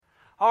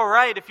All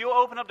right, if you'll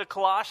open up to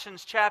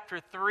Colossians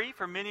chapter 3,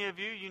 for many of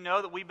you, you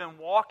know that we've been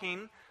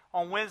walking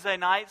on Wednesday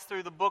nights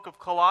through the book of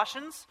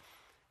Colossians,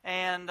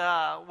 and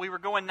we were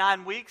going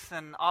 9 weeks,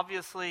 and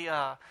obviously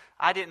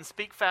I didn't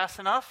speak fast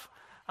enough,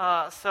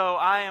 so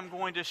I am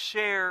going to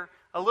share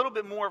a little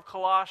bit more of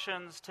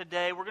Colossians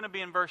today. We're going to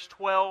be in verse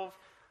 12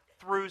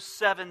 through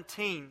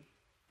 17.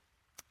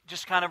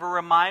 Just kind of a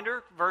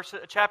reminder,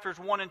 chapters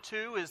 1 and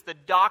 2 is the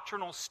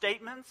doctrinal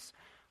statements.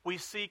 We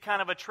see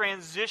kind of a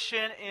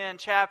transition in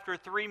chapter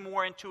 3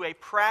 more into a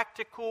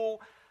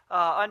practical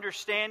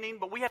understanding,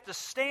 but we have to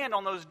stand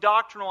on those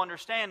doctrinal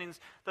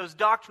understandings, those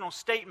doctrinal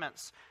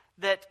statements,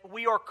 that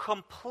we are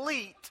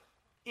complete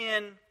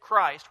in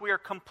Christ. We are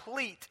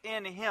complete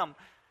in Him.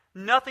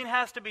 Nothing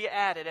has to be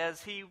added.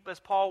 As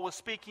Paul was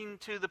speaking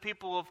to the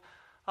people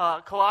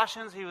of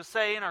Colossians, he was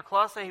saying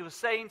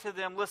to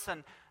them,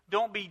 listen,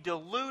 don't be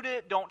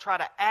deluded. Don't try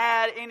to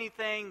add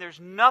anything.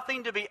 There's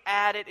nothing to be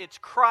added. It's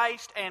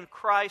Christ and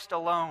Christ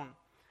alone.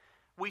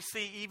 We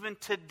see even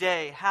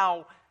today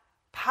how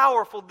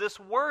powerful this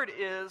word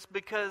is,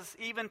 because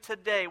even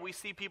today we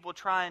see people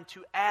trying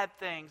to add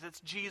things.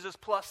 It's Jesus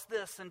plus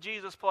this and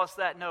Jesus plus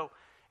that. No,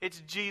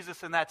 it's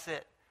Jesus and that's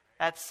it.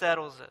 That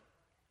settles it.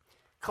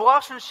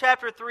 Colossians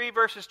chapter 3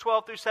 verses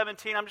 12 through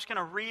 17. I'm just going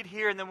to read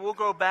here and then we'll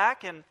go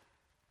back, and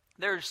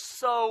there's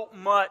so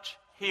much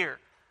here.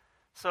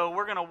 So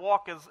we're going to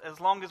walk as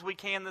long as we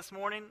can this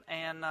morning,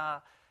 and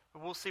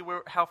we'll see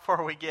how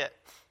far we get.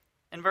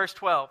 In verse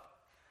 12,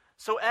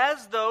 so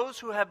as those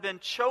who have been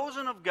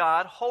chosen of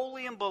God,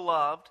 holy and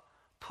beloved,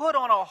 put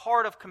on a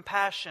heart of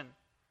compassion,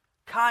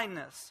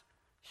 kindness,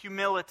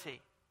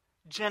 humility,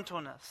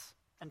 gentleness,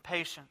 and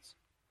patience,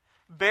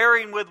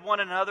 bearing with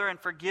one another and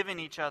forgiving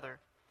each other.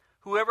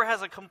 Whoever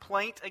has a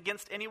complaint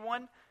against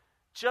anyone,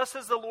 just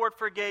as the Lord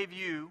forgave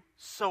you,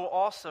 so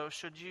also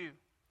should you.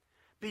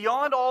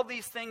 Beyond all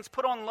these things,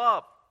 put on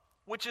love,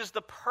 which is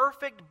the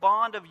perfect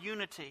bond of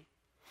unity.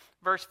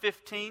 Verse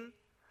 15,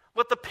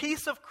 let the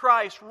peace of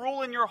Christ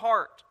rule in your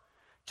heart,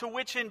 to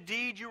which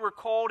indeed you were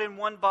called in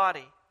one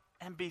body,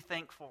 and be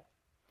thankful.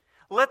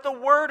 Let the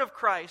word of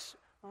Christ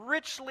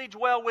richly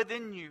dwell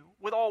within you,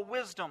 with all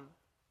wisdom,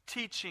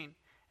 teaching,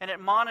 and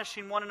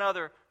admonishing one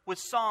another with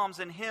psalms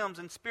and hymns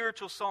and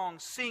spiritual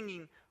songs,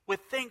 singing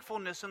with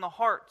thankfulness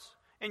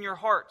in your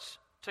hearts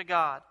to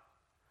God.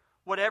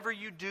 Whatever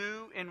you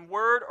do in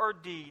word or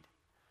deed,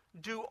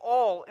 do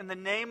all in the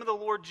name of the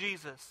Lord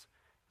Jesus,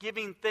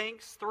 giving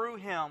thanks through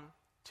Him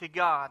to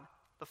God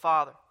the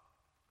Father.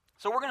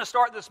 So we're going to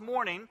start this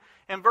morning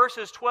in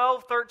verses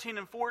 12, 13,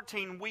 and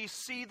 14. We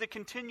see the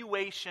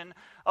continuation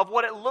of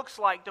what it looks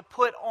like to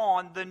put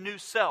on the new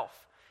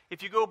self.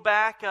 If you go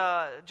back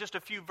just a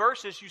few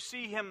verses, you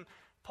see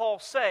Paul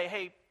say,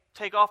 hey,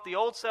 take off the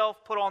old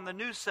self, put on the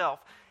new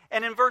self.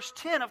 And in verse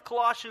 10 of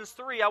Colossians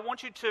 3, I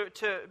want you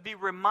to be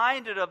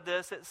reminded of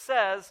this. It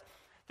says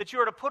that you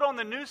are to put on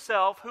the new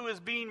self, who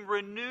is being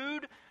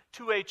renewed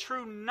to a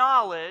true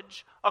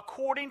knowledge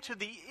according to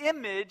the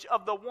image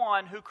of the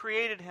one who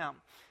created him.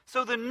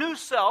 So the new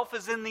self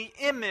is in the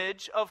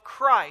image of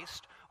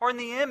Christ, or in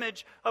the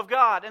image of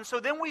God. And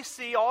so then we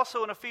see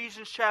also in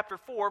Ephesians chapter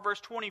 4, verse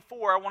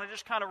 24, I want to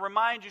just kind of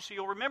remind you so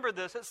you'll remember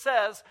this. It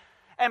says,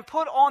 and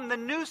put on the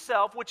new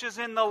self, which is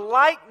in the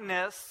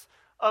likeness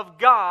of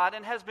God,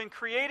 and has been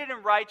created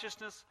in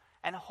righteousness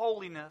and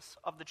holiness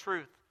of the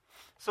truth.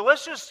 So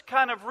let's just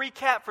kind of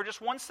recap for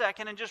just 1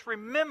 second and just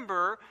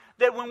remember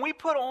that when we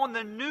put on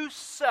the new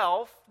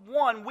self,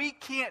 one, we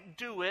can't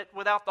do it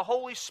without the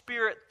Holy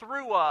Spirit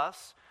through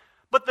us.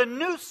 But the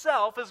new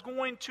self is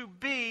going to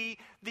be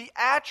the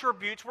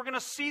attributes. We're going to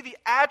see the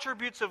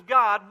attributes of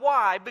God.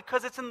 Why?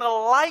 Because it's in the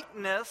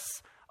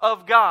likeness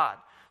of God.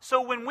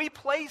 So when we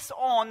place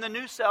on the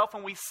new self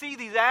and we see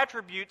these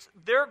attributes,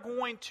 they're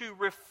going to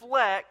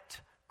reflect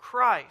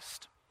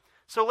Christ.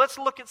 So let's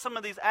look at some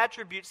of these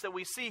attributes that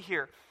we see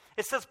here.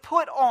 It says,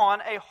 put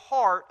on a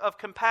heart of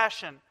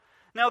compassion.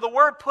 Now the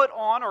word put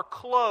on or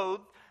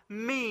clothe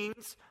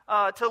means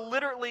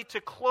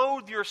to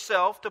clothe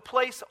yourself, to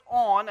place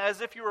on as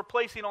if you were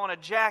placing on a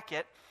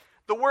jacket.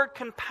 The word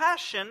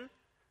compassion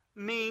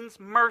means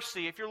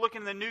mercy. If you're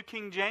looking in the New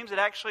King James, it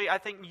actually, I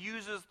think,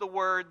 uses the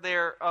word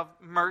there of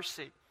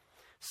mercy.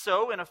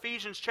 So in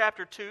Ephesians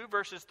chapter 2,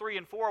 verses 3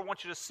 and 4, I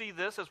want you to see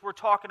this as we're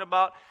talking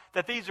about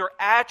that these are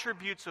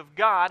attributes of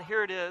God.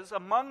 Here it is.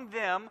 Among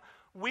them,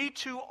 we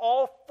too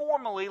all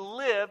formerly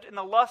lived in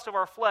the lust of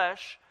our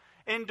flesh,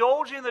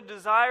 indulging the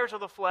desires of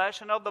the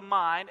flesh and of the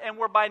mind, and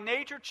were by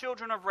nature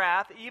children of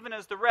wrath, even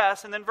as the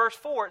rest. And then verse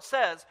 4, it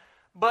says,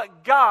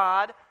 but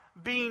God,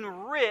 being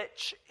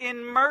rich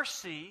in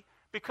mercy,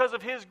 because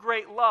of His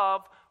great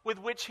love with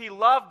which He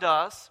loved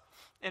us.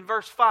 In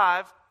verse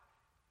 5,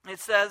 it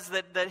says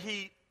that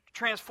He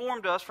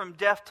transformed us from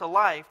death to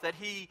life, that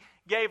He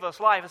gave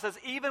us life. It says,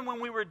 even when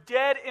we were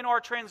dead in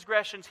our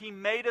transgressions, He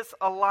made us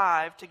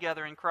alive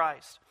together in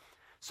Christ.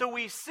 So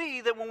we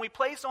see that when we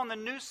place on the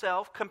new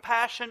self,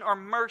 compassion or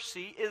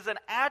mercy is an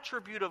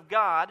attribute of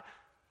God.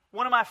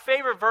 One of my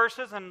favorite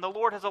verses, and the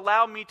Lord has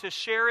allowed me to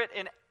share it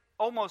in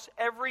almost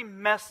every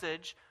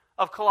message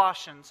of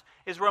Colossians,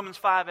 is Romans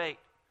 5:8.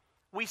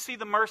 We see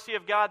the mercy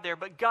of God there.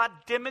 But God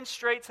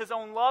demonstrates His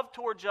own love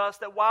towards us,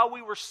 that while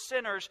we were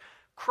sinners,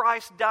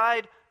 Christ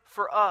died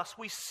for us.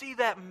 We see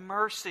that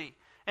mercy.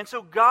 And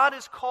so God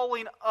is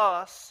calling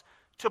us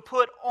to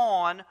put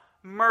on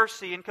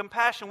mercy and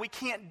compassion. We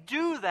can't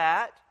do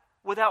that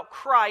without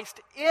Christ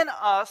in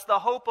us, the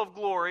hope of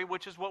glory,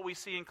 which is what we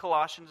see in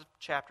Colossians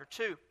chapter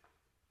 2.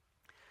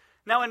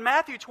 Now in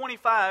Matthew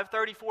 25,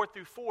 34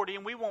 through 40,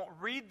 and we won't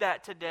read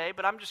that today,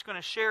 but I'm just going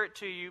to share it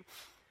to you,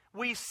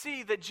 we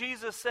see that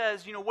Jesus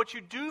says, what you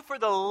do for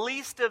the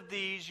least of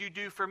these, you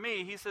do for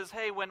me. He says,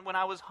 hey, when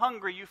I was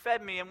hungry, you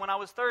fed me, and when I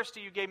was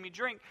thirsty, you gave me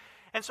drink.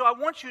 And so I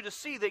want you to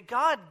see that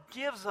God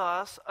gives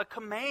us a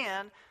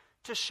command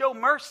to show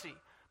mercy.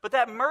 But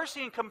that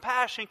mercy and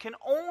compassion can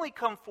only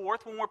come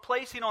forth when we're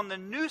placing on the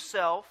new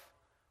self,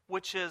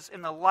 which is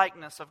in the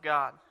likeness of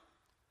God.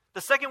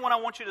 The second one I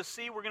want you to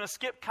see, we're going to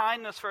skip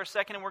kindness for a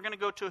second, and we're going to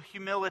go to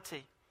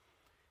humility.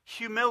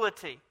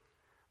 Humility.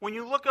 When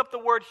you look up the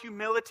word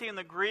humility in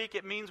the Greek,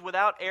 it means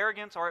without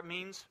arrogance, or it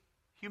means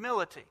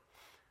humility.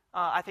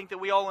 I think that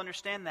we all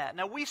understand that.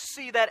 Now we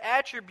see that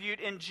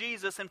attribute in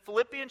Jesus in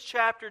Philippians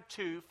chapter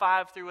 2,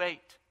 5 through 8.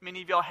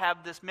 Many of y'all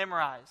have this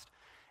memorized.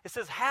 It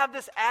says, have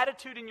this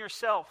attitude in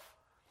yourself,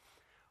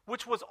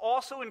 which was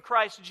also in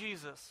Christ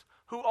Jesus,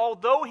 who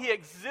although He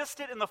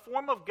existed in the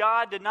form of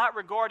God, did not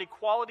regard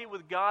equality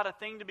with God a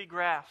thing to be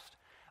grasped.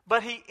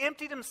 But He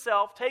emptied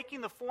Himself,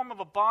 taking the form of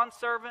a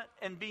bondservant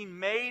and being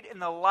made in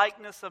the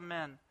likeness of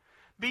men.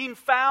 Being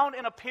found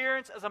in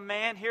appearance as a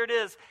man, here it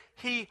is,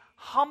 He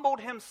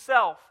humbled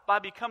Himself by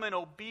becoming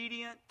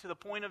obedient to the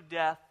point of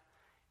death,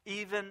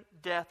 even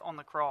death on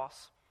the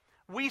cross.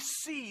 We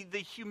see the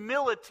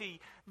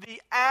humility,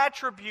 the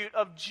attribute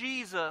of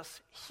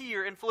Jesus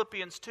here in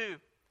Philippians 2.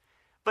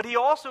 But He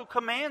also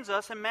commands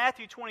us in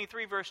Matthew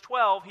 23, verse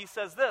 12, He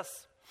says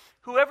this,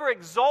 whoever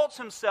exalts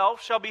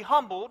himself shall be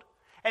humbled,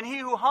 and he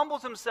who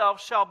humbles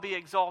himself shall be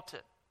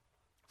exalted.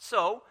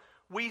 So,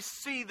 we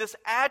see this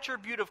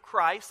attribute of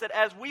Christ, that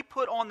as we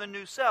put on the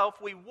new self,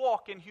 we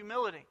walk in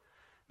humility.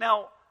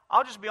 Now,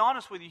 I'll just be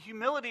honest with you,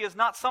 humility is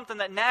not something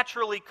that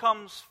naturally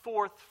comes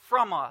forth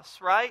from us,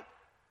 right?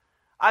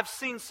 I've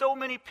seen so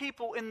many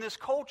people in this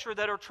culture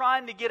that are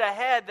trying to get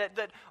ahead,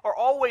 that are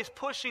always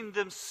pushing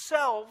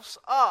themselves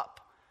up,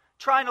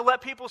 trying to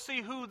let people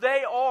see who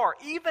they are,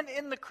 even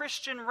in the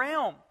Christian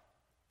realm,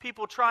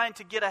 people trying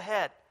to get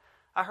ahead.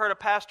 I heard a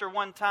pastor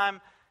one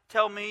time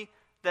tell me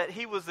that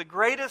he was the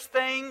greatest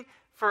thing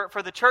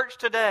for the church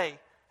today.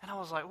 And I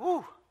was like,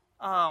 whoo,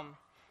 I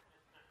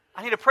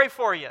need to pray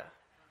for you.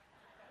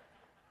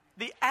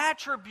 The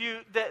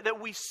attribute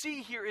that we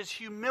see here is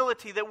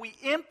humility, that we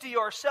empty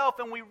ourselves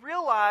and we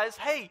realize,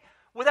 hey,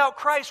 without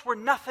Christ we're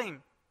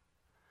nothing.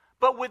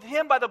 But with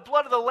Him, by the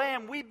blood of the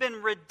Lamb, we've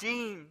been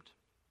redeemed.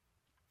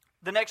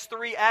 The next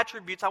three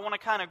attributes I want to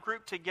kind of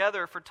group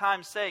together for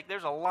time's sake.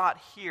 There's a lot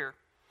here.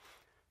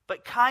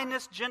 But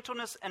kindness,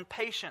 gentleness, and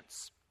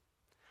patience.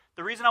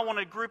 The reason I want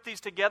to group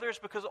these together is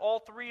because all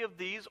three of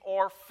these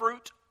are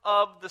fruit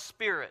of the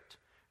Spirit.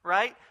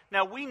 Right?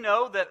 Now we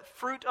know that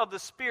fruit of the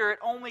Spirit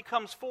only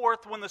comes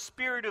forth when the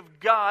Spirit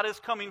of God is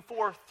coming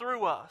forth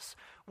through us.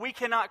 We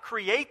cannot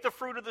create the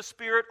fruit of the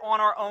Spirit on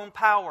our own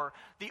power.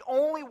 The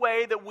only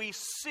way that we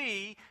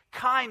see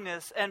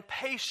kindness and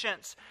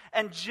patience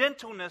and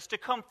gentleness to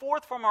come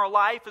forth from our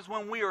life is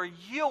when we are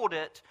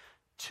yielded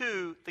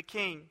to the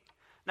King.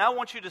 Now I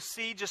want you to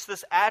see just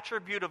this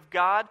attribute of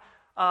God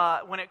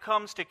when it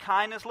comes to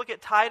kindness. Look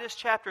at Titus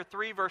chapter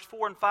 3, verse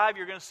 4 and 5.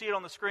 You're going to see it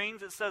on the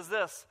screens. It says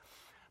this.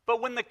 But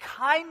when the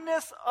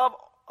kindness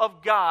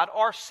of God,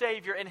 our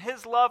Savior, and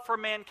His love for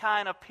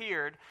mankind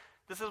appeared,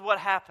 this is what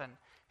happened.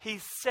 He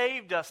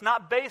saved us,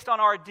 not based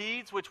on our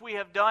deeds, which we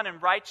have done in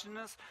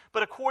righteousness,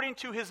 but according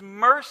to His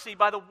mercy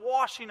by the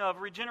washing of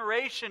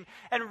regeneration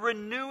and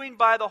renewing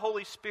by the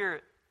Holy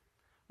Spirit.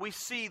 We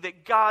see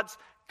that God's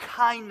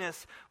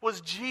kindness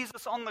was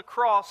Jesus on the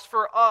cross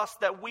for us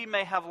that we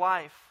may have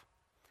life.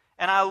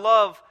 And I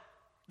love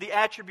the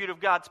attribute of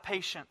God's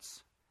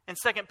patience. In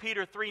 2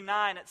 Peter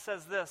 3:9 it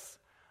says this,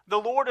 the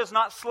Lord is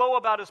not slow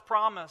about His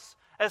promise,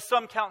 as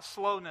some count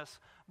slowness,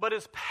 but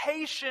is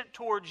patient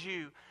towards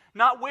you,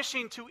 not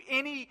wishing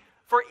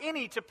for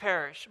any to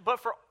perish,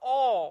 but for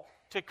all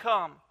to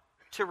come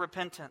to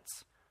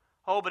repentance.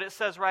 Oh, but it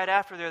says right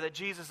after there that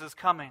Jesus is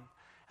coming.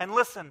 And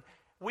listen,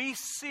 we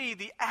see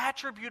the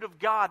attribute of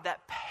God,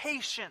 that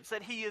patience,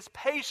 that He is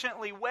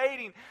patiently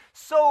waiting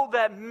so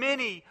that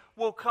many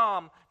will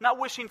come, not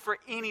wishing for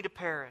any to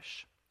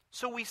perish.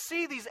 So we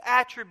see these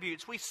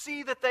attributes. We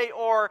see that they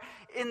are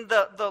in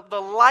the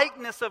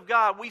likeness of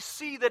God. We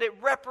see that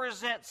it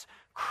represents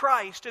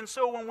Christ. And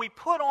so when we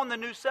put on the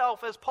new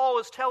self, as Paul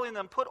is telling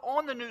them, put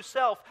on the new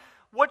self,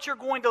 what you're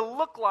going to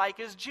look like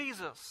is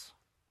Jesus.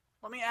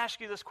 Let me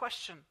ask you this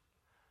question.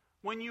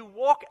 When you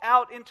walk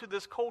out into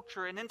this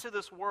culture and into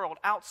this world,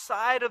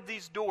 outside of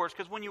these doors,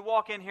 because when you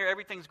walk in here,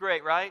 everything's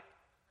great, right?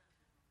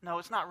 No,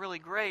 it's not really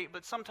great,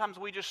 but sometimes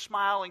we just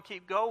smile and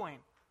keep going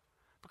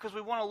because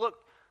we want to look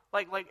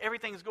like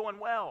everything's going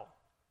well.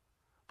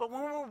 But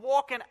when we're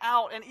walking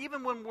out, and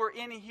even when we're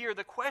in here,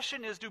 the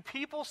question is, do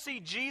people see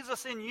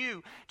Jesus in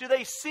you? Do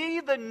they see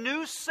the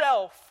new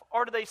self,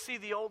 or do they see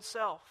the old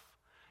self?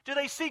 Do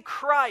they see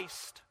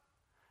Christ?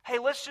 Hey,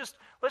 let's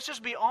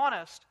just be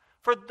honest.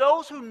 For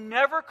those who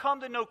never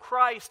come to know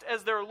Christ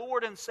as their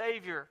Lord and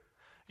Savior,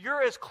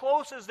 you're as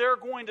close as they're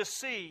going to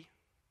see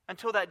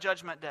until that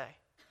judgment day.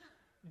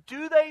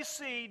 Do they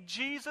see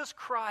Jesus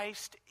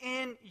Christ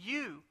in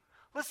you?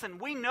 Listen,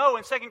 we know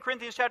in 2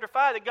 Corinthians chapter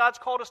 5 that God's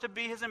called us to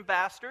be His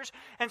ambassadors,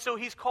 and so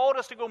He's called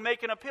us to go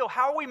make an appeal.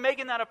 How are we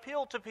making that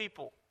appeal to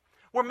people?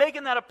 We're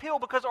making that appeal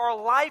because our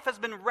life has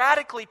been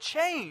radically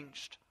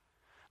changed.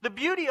 The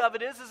beauty of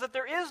it is that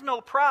there is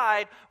no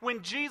pride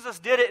when Jesus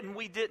did it and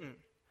we didn't.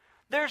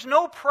 There's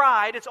no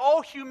pride. It's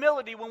all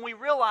humility when we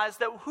realize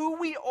that who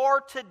we are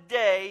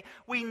today,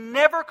 we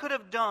never could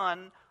have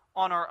done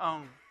on our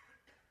own.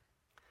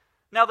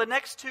 Now, the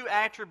next two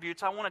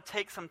attributes I want to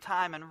take some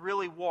time and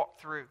really walk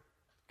through,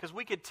 because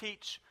we could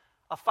teach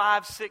a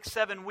 5, 6,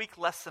 7 week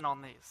lesson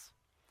on these.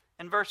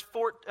 In verse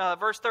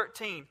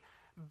 13,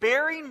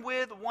 bearing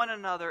with one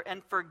another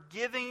and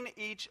forgiving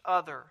each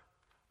other,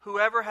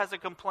 whoever has a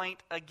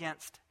complaint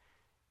against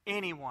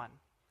anyone.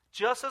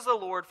 Just as the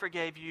Lord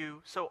forgave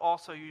you, so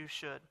also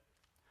should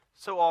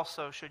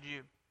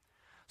you.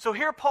 So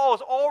here Paul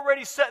is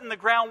already setting the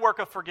groundwork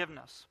of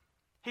forgiveness.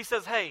 He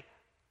says, hey,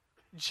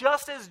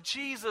 just as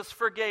Jesus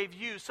forgave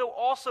you, so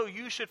also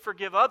you should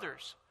forgive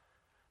others.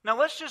 Now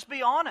let's just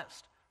be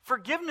honest.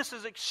 Forgiveness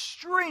is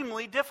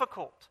extremely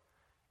difficult.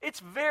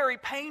 It's very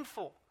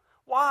painful.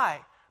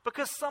 Why?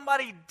 Because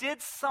somebody did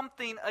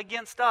something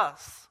against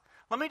us.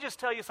 Let me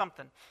just tell you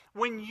something.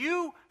 When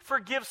you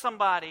forgive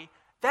somebody,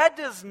 that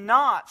does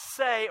not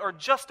say or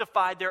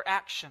justify their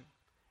action.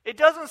 It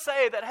doesn't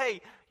say that,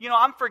 hey,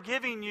 I'm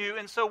forgiving you,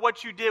 and so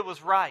what you did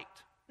was right.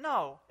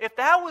 No. If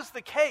that was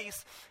the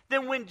case,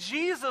 then when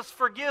Jesus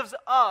forgives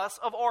us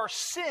of our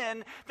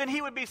sin, then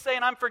He would be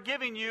saying, I'm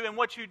forgiving you, and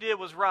what you did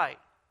was right.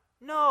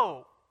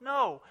 No.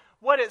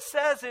 What it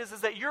says is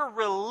that you're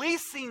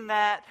releasing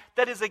that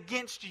is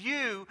against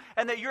you,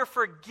 and that you're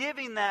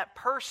forgiving that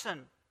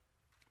person.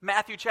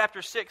 Matthew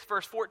chapter 6,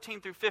 verse 14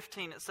 through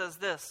 15, it says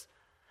this.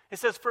 It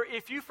says, For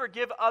if you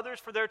forgive others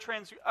for their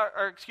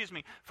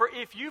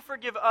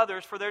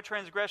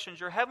transgressions,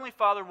 your heavenly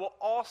Father will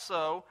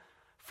also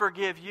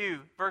forgive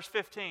you. Verse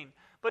 15.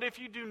 But if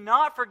you do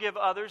not forgive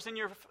others, then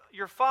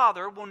your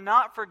Father will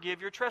not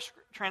forgive your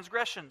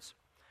transgressions.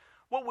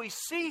 What we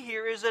see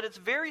here is that it's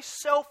very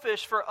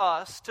selfish for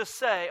us to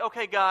say,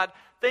 okay, God,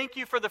 thank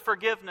you for the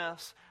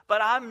forgiveness,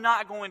 but I'm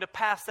not going to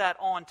pass that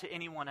on to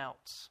anyone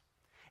else.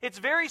 It's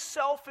very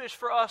selfish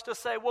for us to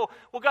say, well,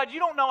 God, you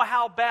don't know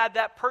how bad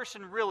that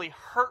person really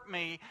hurt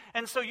me,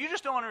 and so you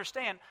just don't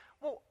understand.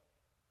 Well,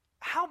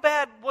 how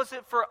bad was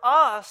it for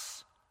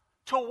us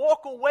to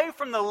walk away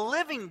from the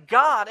living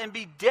God and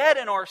be dead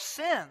in our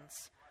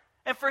sins?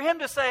 And for Him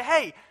to say,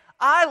 hey,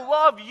 I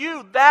love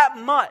you that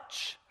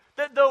much,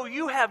 that though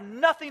you have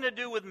nothing to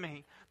do with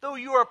me, though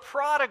you are a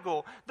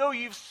prodigal, though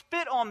you've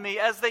spit on me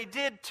as they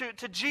did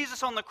to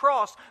Jesus on the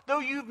cross, though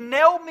you've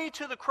nailed me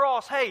to the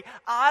cross, hey,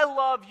 I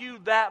love you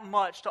that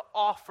much to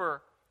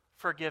offer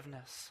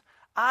forgiveness.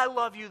 I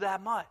love you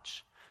that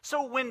much.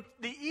 So when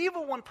the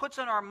evil one puts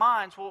in our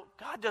minds, well,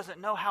 God doesn't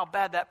know how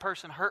bad that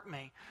person hurt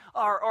me,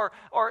 or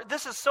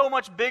this is so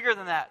much bigger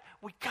than that,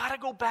 we got to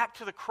go back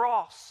to the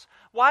cross.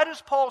 Why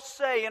does Paul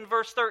say in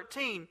verse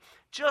 13,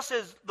 just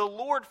as the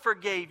Lord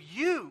forgave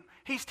you?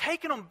 He's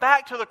taking them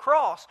back to the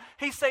cross.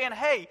 He's saying,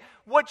 hey,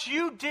 what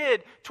you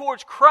did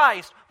towards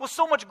Christ was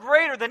so much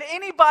greater than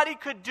anybody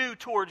could do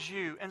towards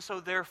you, and so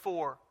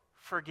therefore,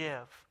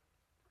 forgive.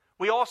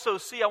 We also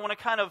see, I want to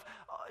kind of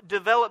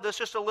develop this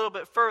just a little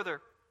bit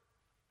further.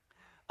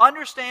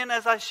 Understand,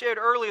 as I shared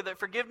earlier, that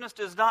forgiveness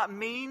does not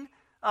mean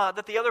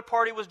that the other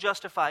party was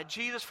justified.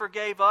 Jesus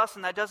forgave us,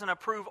 and that doesn't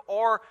approve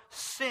our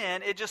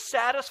sin. It just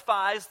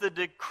satisfies the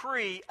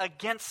decree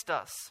against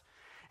us.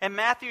 In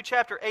Matthew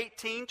chapter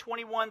 18,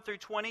 21 through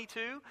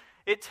 22,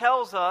 it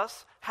tells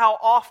us how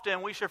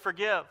often we should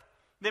forgive.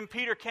 Then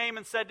Peter came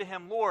and said to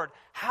him, Lord,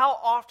 how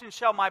often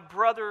shall my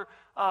brother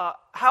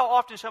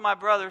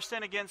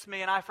sin against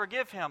me and I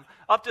forgive him?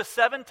 Up to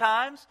 7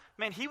 times?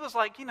 Man, he was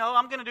like,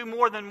 I'm going to do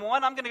more than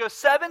one. I'm going to go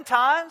 7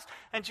 times.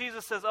 And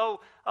Jesus says, oh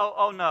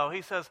no.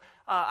 He says,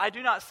 I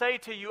do not say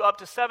to you up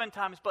to 7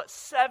 times, but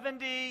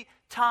 70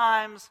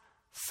 times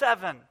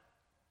 7.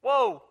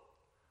 Whoa.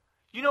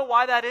 You know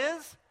why that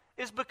is?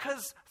 Is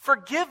because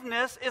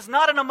forgiveness is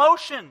not an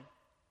emotion.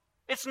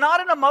 It's not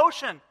an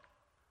emotion.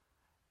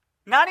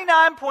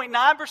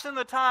 99.9% of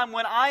the time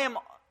when I am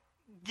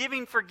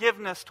giving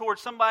forgiveness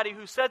towards somebody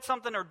who said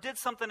something or did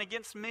something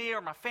against me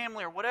or my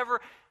family or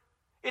whatever,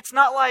 it's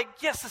not like,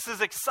 yes, this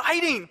is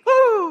exciting.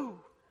 Woo!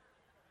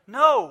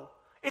 No,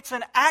 it's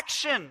an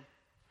action.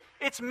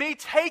 It's me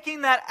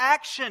taking that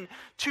action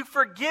to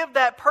forgive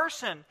that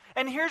person.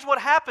 And here's what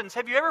happens.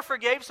 Have you ever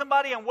forgave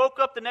somebody and woke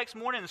up the next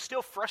morning and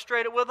still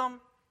frustrated with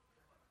them?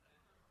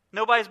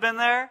 Nobody's been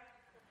there?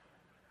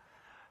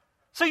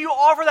 So you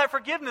offer that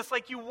forgiveness,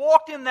 like you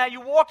walked in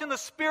the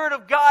Spirit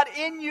of God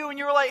in you, and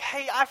you're like,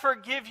 hey, I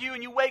forgive you,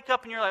 and you wake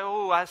up and you're like,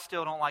 oh, I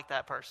still don't like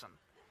that person.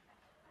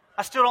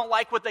 I still don't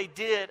like what they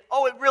did.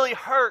 Oh, it really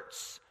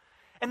hurts.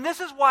 And this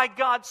is why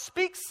God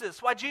speaks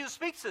this, why Jesus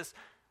speaks this.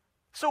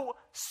 So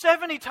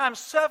 70 times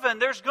 7,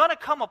 there's going to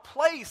come a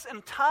place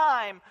and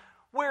time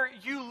where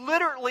you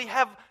literally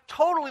have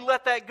totally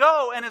let that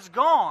go and it's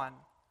gone.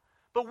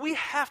 But we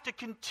have to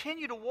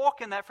continue to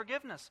walk in that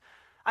forgiveness.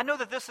 I know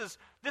that this is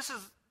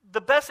the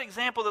best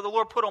example that the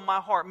Lord put on my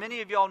heart.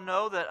 Many of y'all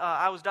know that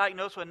I was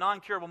diagnosed with a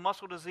non-curable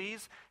muscle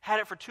disease, had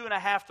it for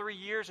 2.5, 3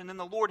 years, and then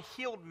the Lord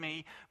healed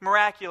me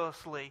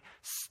miraculously.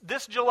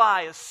 This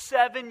July is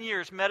 7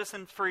 years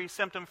medicine-free,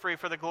 symptom-free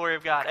for the glory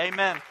of God.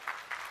 Amen.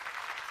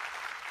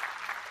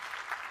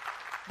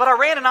 But I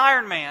ran an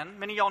Ironman.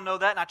 Many of y'all know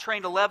that, and I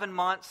trained 11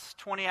 months,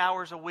 20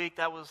 hours a week.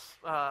 That was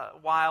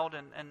wild.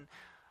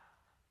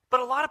 But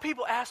a lot of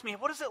people ask me,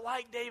 what is it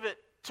like, David,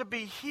 to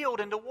be healed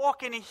and to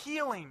walk in a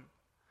healing?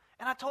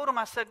 And I told them,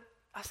 I said,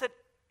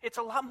 it's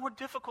a lot more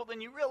difficult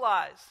than you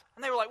realize.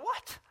 And they were like,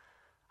 what?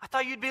 I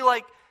thought you'd be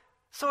like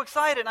so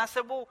excited. And I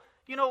said, well,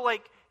 you know,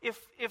 like if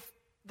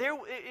there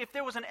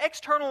was an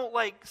external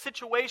like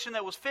situation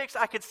that was fixed,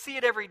 I could see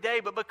it every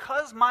day. But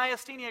because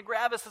myasthenia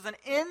gravis is an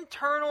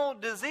internal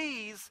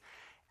disease,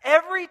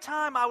 every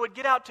time I would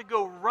get out to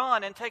go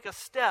run and take a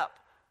step,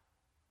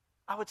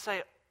 I would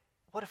say,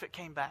 what if it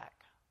came back?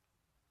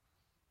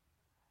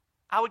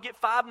 I would get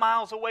 5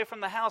 miles away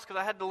from the house because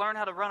I had to learn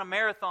how to run a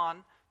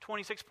marathon,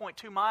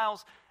 26.2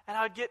 miles, and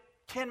I would get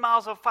 10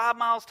 miles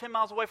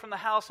away from the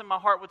house, and my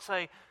heart would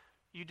say,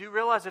 you do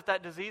realize if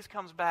that disease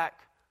comes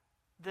back,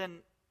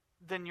 then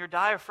your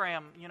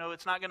diaphragm, you know,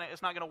 it's not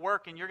gonna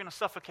work, and you're gonna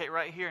suffocate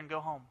right here and go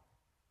home.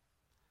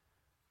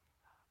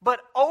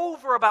 But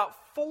over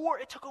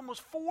it took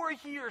almost 4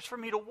 years for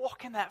me to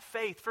walk in that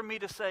faith, for me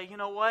to say, you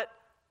know what,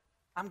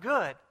 I'm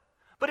good.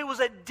 But it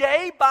was a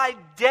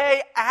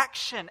day-by-day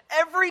action.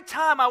 Every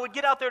time I would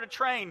get out there to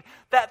train,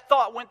 that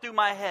thought went through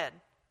my head.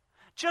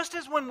 Just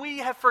as when we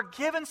have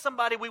forgiven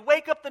somebody, we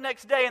wake up the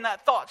next day and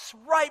that thought's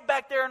right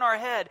back there in our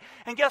head.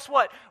 And guess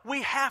what?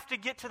 We have to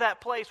get to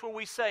that place where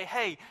we say,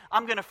 hey,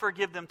 I'm going to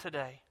forgive them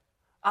today.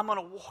 I'm going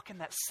to walk in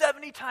that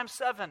 70 times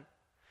 7.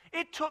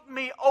 It took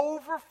me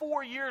over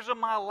 4 years of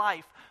my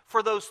life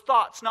for those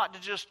thoughts not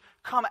to just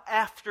come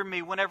after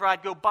me whenever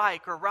I'd go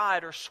bike or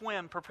ride or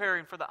swim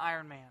preparing for the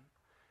Ironman.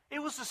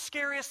 It was the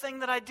scariest thing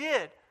that I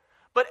did.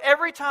 But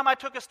every time I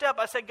took a step,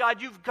 I said,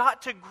 God, you've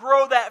got to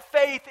grow that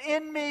faith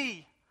in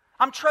me.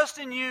 I'm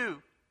trusting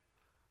you.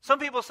 Some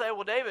people say,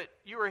 well, David,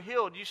 you were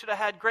healed. You should have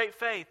had great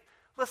faith.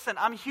 Listen,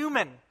 I'm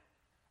human.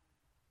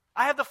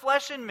 I have the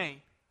flesh in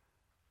me.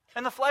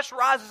 And the flesh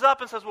rises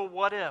up and says, well,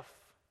 what if?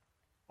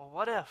 Well,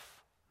 what if?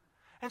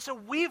 And so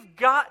we've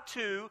got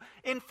to,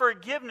 in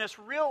forgiveness,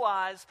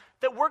 realize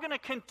that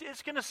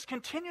it's going to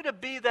continue to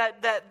be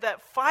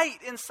that fight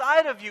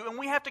inside of you, and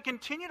we have to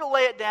continue to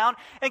lay it down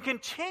and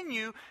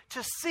continue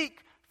to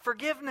seek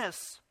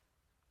forgiveness.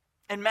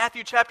 In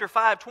Matthew chapter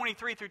 5,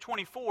 23 through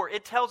 24,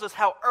 it tells us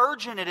how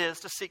urgent it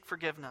is to seek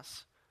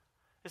forgiveness.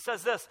 It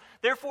says this,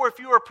 therefore, if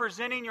you are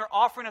presenting your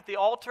offering at the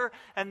altar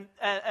and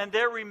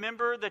there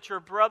remember that your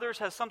brothers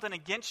has something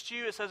against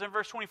you, it says in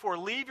verse 24,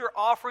 leave your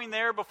offering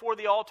there before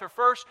the altar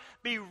first,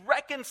 be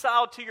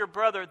reconciled to your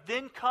brother,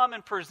 then come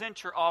and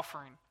present your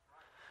offering.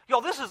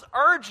 Y'all, this is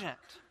urgent.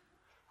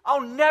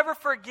 I'll never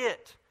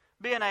forget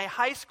being a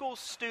high school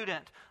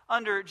student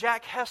under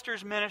Jack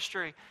Hester's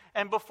ministry,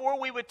 and before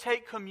we would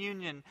take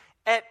communion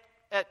at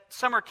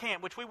summer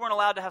camp, which we weren't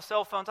allowed to have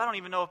cell phones. I don't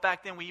even know if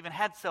back then we even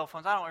had cell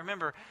phones. I don't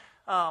remember.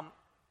 That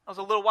was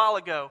a little while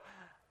ago.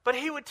 But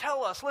he would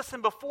tell us,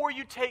 listen, before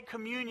you take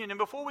communion and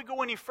before we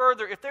go any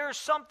further, if there is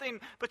something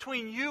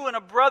between you and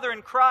a brother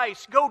in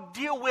Christ, go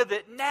deal with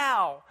it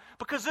now,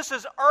 because this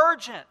is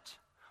urgent.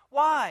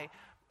 Why?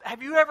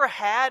 Have you ever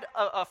had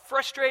a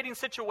frustrating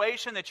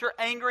situation that you're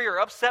angry or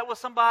upset with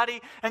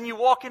somebody and you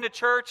walk into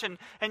church and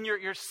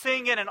you're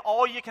singing and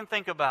all you can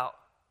think about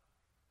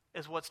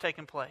is what's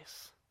taking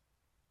place?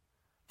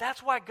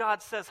 That's why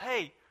God says,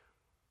 hey,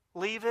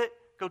 leave it,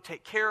 go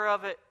take care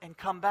of it, and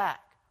come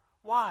back.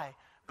 Why?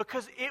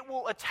 Because it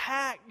will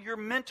attack your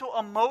mental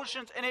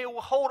emotions and it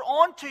will hold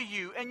on to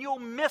you and you'll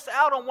miss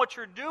out on what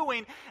you're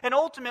doing, and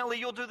ultimately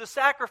you'll do the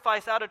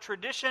sacrifice out of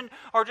tradition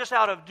or just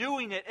out of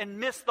doing it and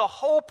miss the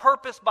whole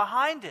purpose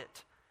behind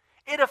it.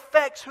 It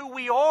affects who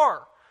we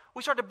are.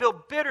 We start to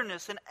build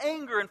bitterness and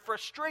anger and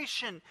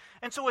frustration,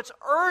 and so it's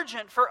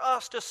urgent for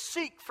us to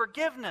seek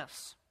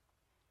forgiveness.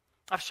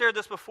 I've shared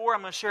this before. I'm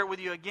going to share it with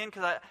you again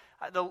because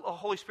the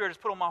Holy Spirit has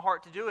put on my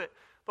heart to do it.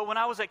 But when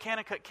I was at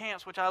Kanakuk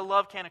camps, which I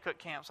love Kanakuk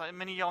camps,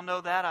 many of y'all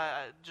know that,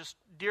 I just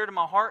dear to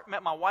my heart,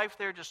 met my wife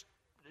there, just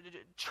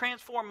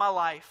transformed my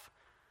life.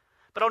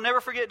 But I'll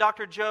never forget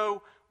Dr.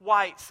 Joe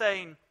White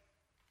saying,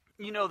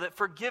 you know, that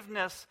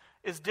forgiveness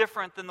is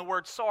different than the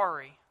word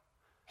sorry.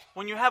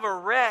 When you have a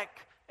wreck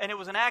and it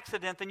was an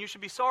accident, then you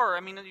should be sorry.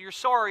 I mean, you're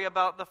sorry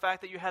about the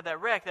fact that you had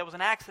that wreck. That was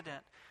an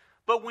accident.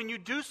 But when you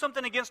do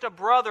something against a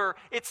brother,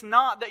 it's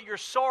not that you're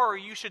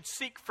sorry. You should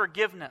seek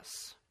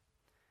forgiveness.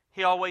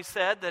 He always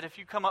said that if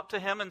you come up to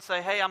him and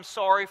say, hey, I'm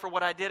sorry for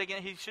what I did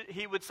again,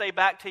 he would say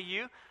back to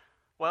you,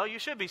 well, you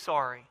should be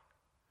sorry.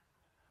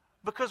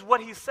 Because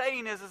what he's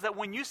saying is that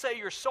when you say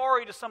you're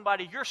sorry to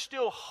somebody, you're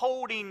still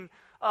holding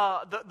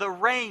the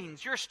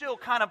reins. You're still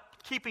kind of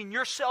keeping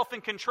yourself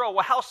in control.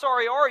 Well, how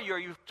sorry are you? Are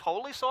you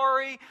totally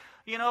sorry?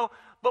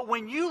 But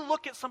when you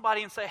look at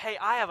somebody and say, hey,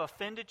 I have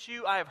offended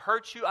you, I have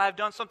hurt you, I have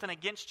done something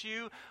against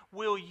you,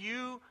 will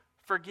you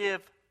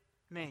forgive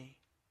me?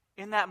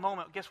 In that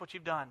moment, guess what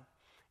you've done?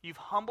 You've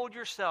humbled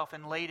yourself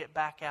and laid it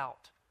back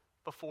out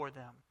before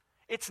them.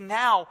 It's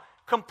now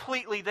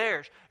completely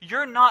theirs.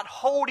 You're not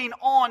holding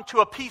on to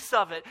a piece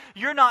of it.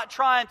 You're not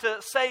trying to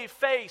save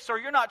face, or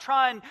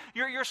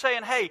you're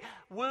saying, hey,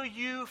 will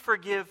you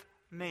forgive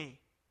me?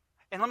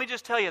 And let me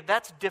just tell you,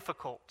 that's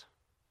difficult.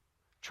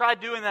 Try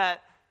doing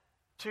that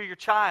to your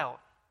child,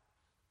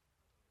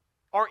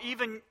 or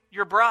even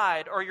your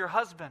bride or your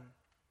husband.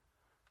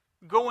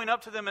 Going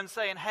up to them and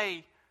saying,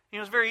 hey,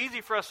 it's very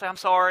easy for us to say, I'm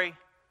sorry.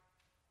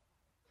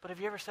 But have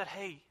you ever said,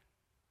 hey,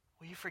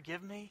 will you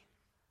forgive me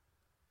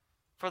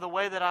for the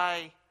way that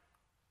I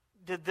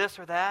did this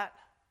or that?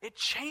 It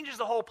changes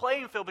the whole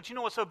playing field. But you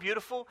know what's so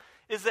beautiful?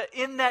 Is that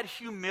in that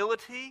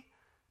humility,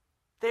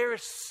 there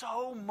is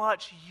so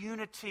much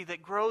unity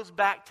that grows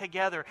back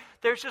together.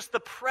 There's just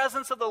the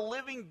presence of the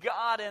living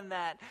God in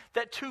that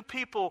two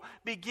people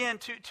begin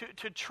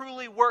to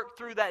truly work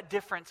through that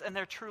difference, and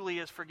there truly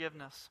is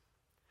forgiveness.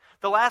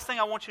 The last thing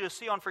I want you to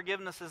see on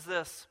forgiveness is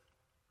this.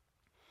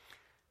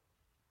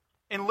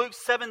 In Luke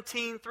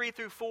 17,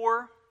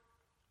 3-4,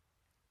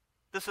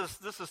 this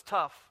is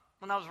tough.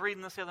 When I was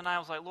reading this the other night, I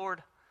was like,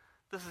 Lord,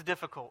 this is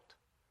difficult.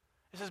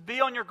 It says,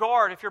 be on your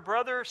guard. If your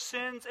brother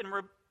sins and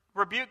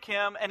rebuke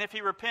him, and if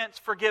he repents,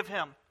 forgive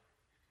him.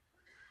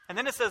 And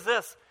then it says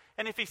this,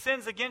 and if he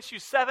sins against you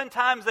 7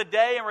 times a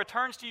day and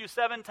returns to you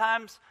 7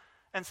 times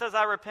and says,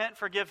 I repent,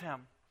 forgive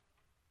him.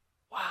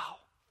 Wow.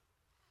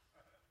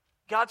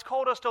 God's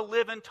called us to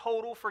live in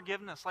total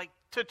forgiveness, like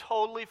to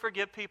totally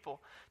forgive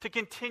people, to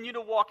continue to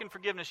walk in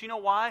forgiveness. You know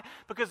why?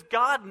 Because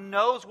God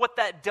knows what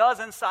that does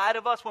inside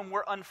of us when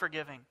we're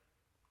unforgiving.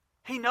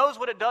 He knows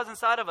what it does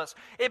inside of us.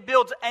 It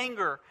builds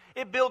anger.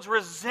 It builds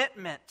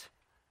resentment.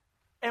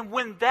 And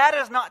when that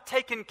is not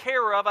taken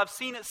care of, I've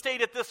seen it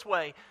stated this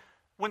way.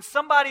 When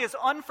somebody is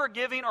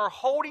unforgiving or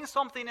holding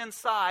something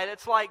inside,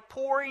 it's like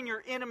pouring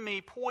your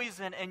enemy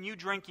poison and you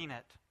drinking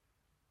it.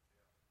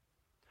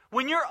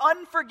 When you're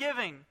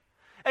unforgiving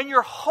and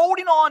you're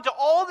holding on to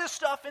all this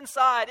stuff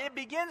inside, it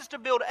begins to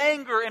build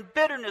anger and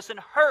bitterness and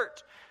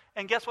hurt.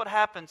 And guess what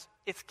happens?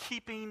 It's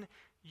keeping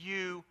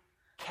you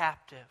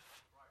captive.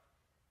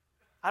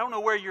 I don't know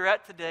where you're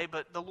at today,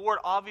 but the Lord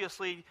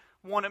obviously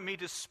wanted me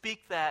to speak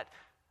that.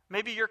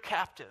 Maybe you're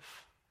captive.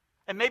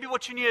 And maybe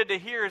what you needed to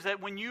hear is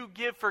that when you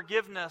give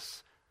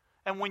forgiveness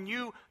and when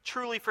you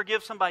truly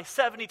forgive somebody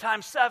 70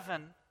 times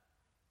 7,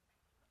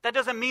 that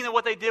doesn't mean that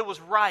what they did was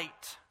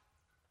right.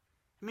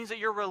 It means that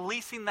you're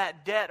releasing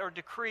that debt or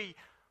decree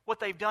what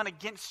they've done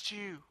against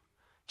you,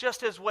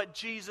 just as what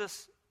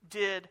Jesus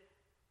did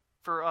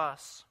for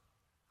us.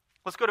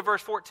 Let's go to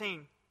verse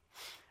 14.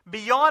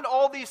 Beyond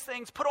all these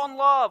things, put on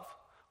love,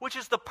 which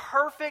is the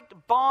perfect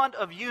bond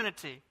of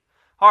unity.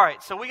 All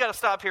right, so we got to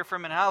stop here for a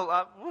minute.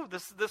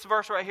 This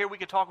verse right here we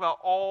could talk about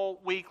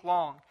all week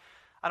long.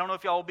 I don't know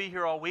if y'all will be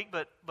here all week,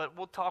 but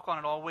we'll talk on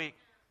it all week.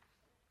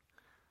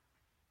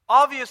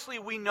 Obviously,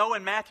 we know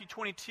in Matthew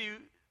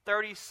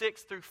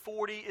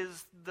 22:36-40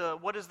 is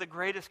what is the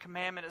greatest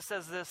commandment? It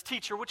says this,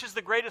 teacher, which is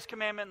the greatest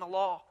commandment in the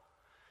law?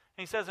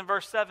 And he says in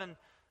verse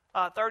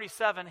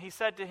 37, he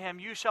said to him,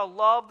 you shall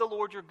love the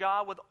Lord your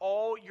God with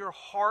all your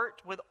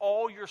heart, with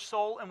all your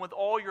soul, and with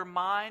all your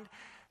mind.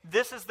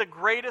 This is the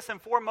greatest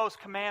and foremost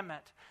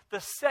commandment.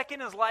 The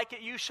second is like it,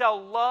 you shall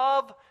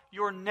love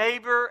your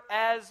neighbor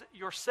as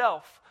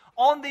yourself.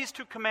 On these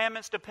 2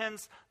 commandments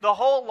depends the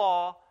whole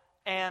law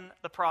and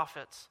the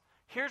prophets.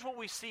 Here's what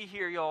we see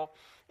here, y'all,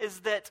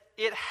 is that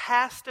it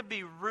has to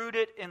be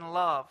rooted in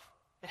love.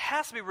 It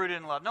has to be rooted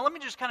in love. Now let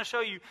me just kind of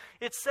show you.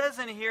 It says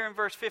in here in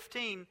verse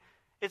 15,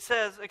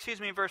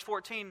 in verse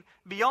 14,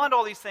 beyond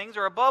all these things,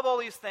 or above all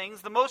these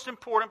things, the most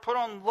important, put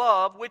on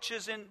love, which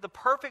is in the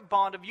perfect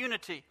bond of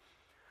unity.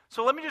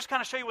 So let me just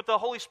kind of show you what the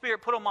Holy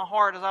Spirit put on my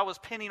heart as I was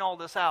penning all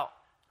this out.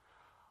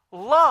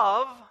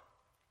 Love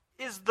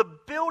is the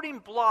building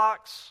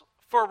blocks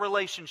for a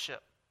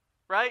relationship,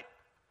 right?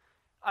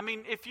 I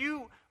mean,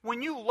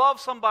 when you love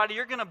somebody,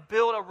 you're going to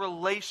build a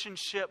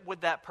relationship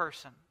with that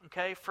person,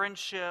 okay?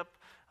 Friendship.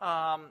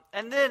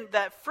 And then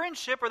that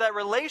friendship or that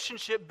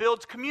relationship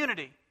builds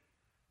community,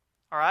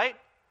 all right?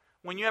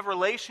 When you have a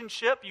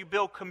relationship, you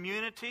build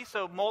community,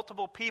 so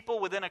multiple people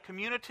within a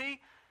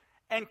community.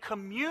 And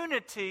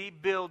community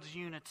builds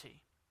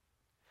unity.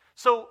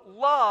 So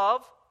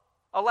love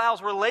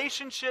allows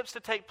relationships to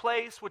take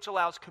place, which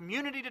allows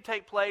community to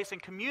take place,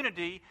 and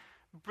community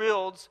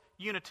builds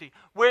unity.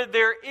 Where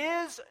there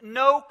is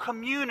no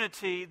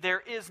community,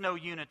 there is no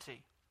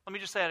unity. Let me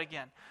just say it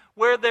again.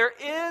 Where there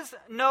is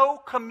no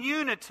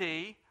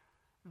community,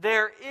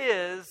 there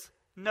is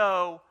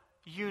no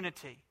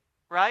unity.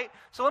 Right?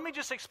 So let me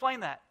just explain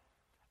that.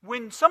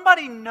 When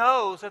somebody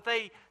knows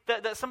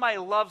that somebody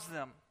loves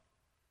them,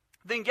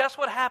 then guess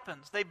what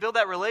happens? They build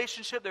that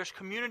relationship, there's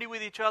community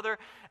with each other.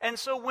 And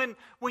so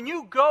when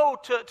you go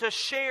to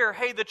share,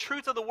 hey, the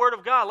truth of the Word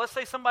of God, let's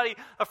say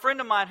a friend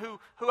of mine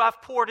who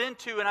I've poured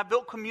into and I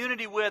built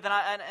community with,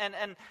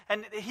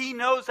 and he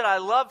knows that I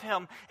love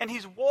him, and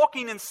he's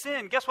walking in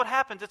sin, guess what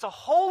happens? It's a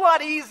whole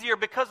lot easier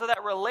because of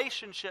that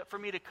relationship for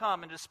me to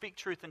come and to speak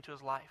truth into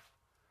his life.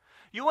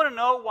 You want to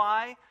know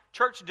why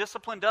church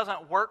discipline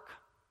doesn't work?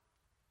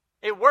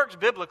 It works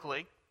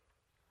biblically.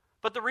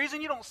 But the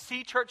reason you don't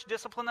see church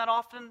discipline that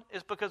often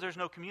is because there's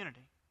no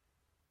community.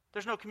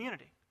 There's no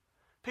community.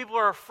 People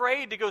are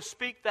afraid to go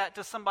speak that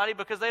to somebody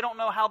because they don't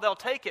know how they'll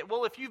take it.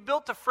 Well, if you've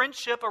built a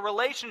friendship, a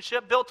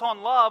relationship built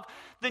on love,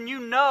 then you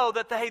know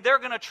that they're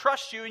going to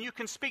trust you and you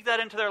can speak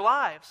that into their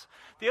lives.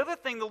 The other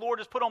thing the Lord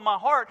has put on my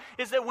heart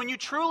is that when you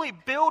truly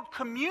build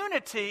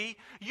community,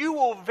 you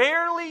will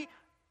rarely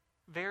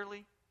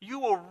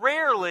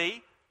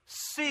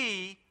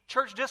see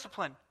church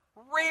discipline.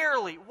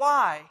 Rarely.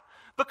 Why?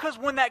 Because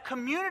when that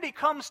community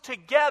comes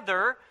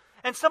together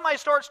and somebody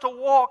starts to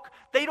walk,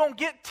 they don't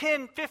get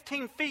 10,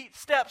 15 feet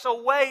steps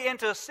away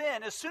into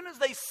sin. As soon as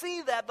they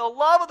see that, the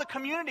love of the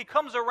community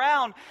comes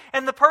around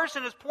and the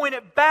person is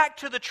pointed back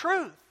to the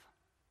truth.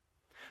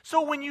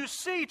 So when you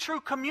see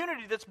true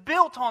community that's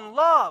built on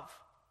love,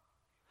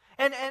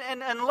 and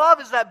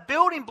love is that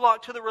building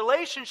block to the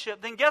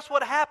relationship, then guess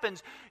what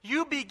happens?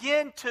 You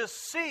begin to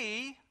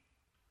see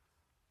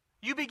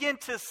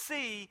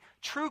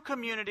true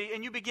community,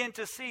 and you begin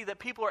to see that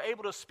people are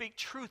able to speak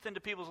truth into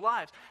people's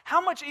lives.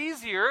 How much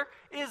easier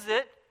is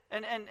it,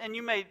 and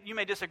you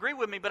may disagree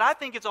with me, but I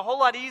think it's a whole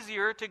lot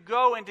easier to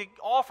go and to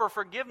offer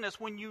forgiveness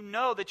when you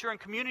know that you're in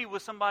community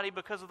with somebody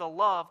because of the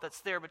love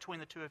that's there between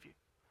the two of you.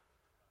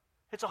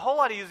 It's a whole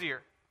lot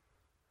easier.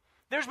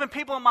 There's been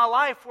people in my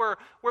life where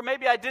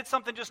maybe I did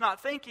something just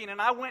not thinking,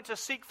 and I went to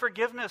seek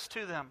forgiveness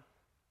to them.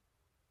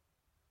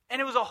 And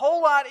it was a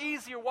whole lot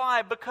easier.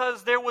 Why?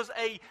 Because there was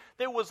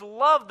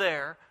love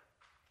there,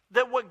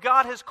 that what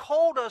God has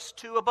called us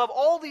to, above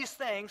all these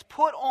things,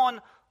 put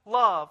on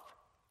love.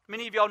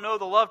 Many of y'all know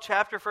the love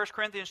chapter, 1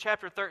 Corinthians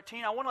chapter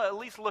 13. I want to at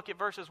least look at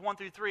verses 1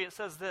 through 3. It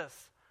says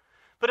this: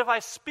 "But if I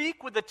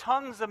speak with the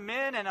tongues of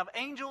men and of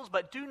angels,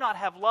 but do not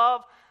have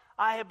love,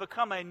 I have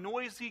become a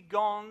noisy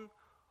gong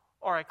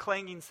or a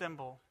clanging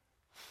cymbal.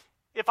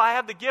 If I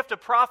have the gift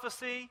of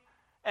prophecy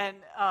and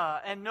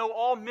know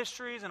all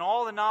mysteries and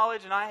all the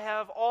knowledge, and I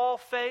have all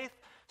faith,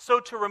 so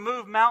to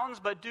remove mountains,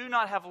 but do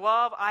not have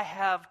love, I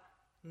have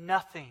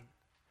nothing.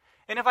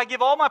 And if I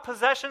give all my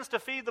possessions to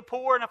feed the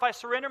poor, and if I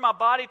surrender my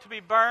body to be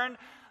burned,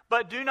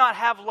 but do not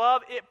have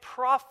love, it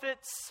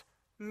profits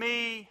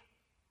me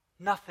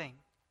nothing."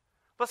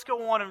 Let's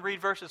go on and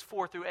read verses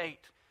 4 through 8,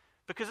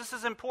 because this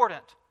is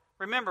important.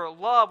 Remember,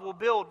 love will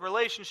build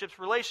relationships.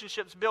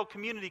 Relationships build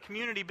community.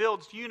 Community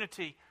builds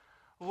unity.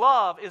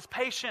 Love is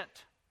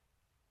patient.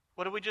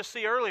 What did we just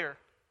see earlier?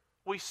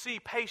 We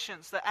see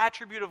patience, the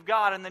attribute of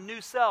God and the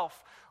new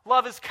self.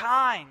 Love is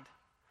kind.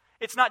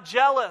 It's not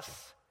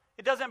jealous.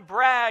 It doesn't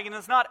brag, and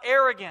it's not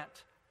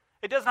arrogant.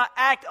 It does not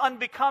act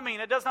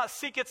unbecoming. It does not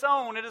seek its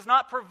own. It is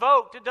not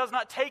provoked. It does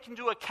not take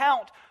into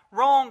account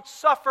wrong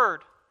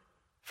suffered.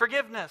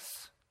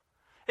 Forgiveness.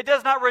 It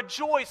does not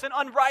rejoice in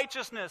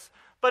unrighteousness,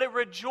 but it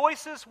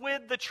rejoices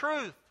with the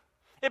truth.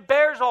 It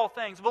bears all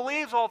things,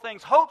 believes all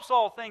things, hopes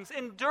all things,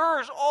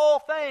 endures all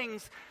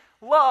things.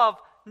 Love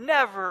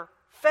never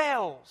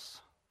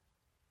fails.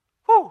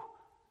 Whew.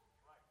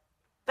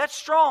 That's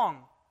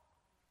strong.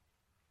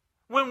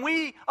 When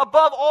we,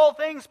 above all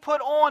things,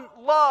 put on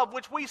love,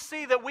 which we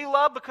see that we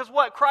love because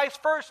what?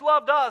 Christ first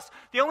loved us.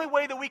 The only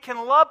way that we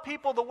can love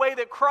people the way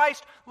that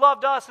Christ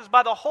loved us is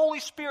by the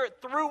Holy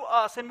Spirit through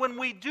us. And when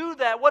we do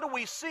that, what do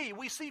we see?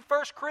 We see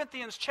 1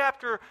 Corinthians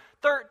chapter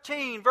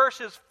 13,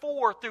 verses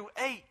 4 through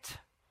 8.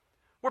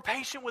 We're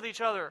patient with each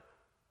other.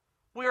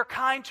 We are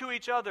kind to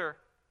each other.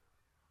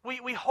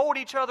 We hold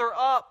each other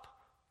up.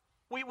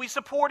 We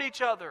support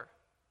each other.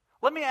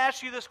 Let me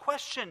ask you this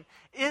question.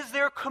 Is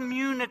there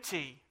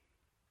community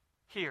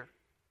here?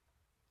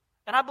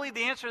 And I believe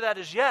the answer to that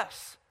is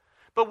yes.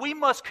 But we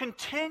must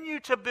continue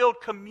to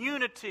build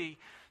community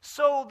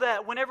so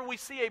that whenever we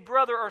see a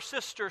brother or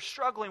sister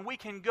struggling, we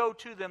can go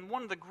to them.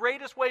 One of the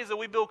greatest ways that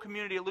we build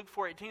community at Luke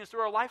 4:18 is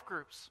through our life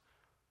groups.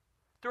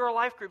 Through our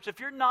life groups. If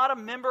you're not a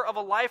member of a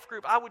life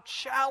group, I would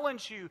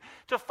challenge you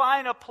to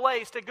find a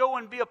place to go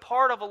and be a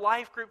part of a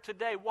life group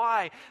today.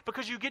 Why?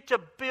 Because you get to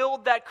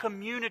build that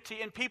community,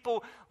 and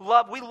people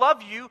we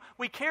love you,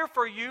 we care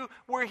for you,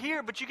 we're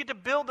here, but you get to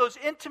build those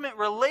intimate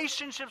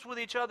relationships with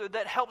each other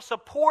that help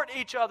support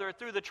each other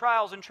through the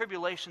trials and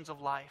tribulations of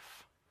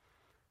life.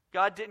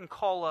 God didn't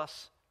call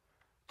us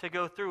to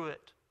go through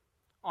it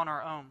on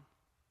our own.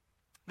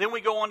 Then we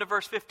go on to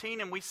verse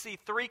 15 and we see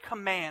 3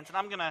 commands, and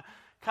I'm going to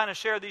kind of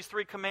share these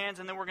 3 commands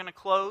and then we're going to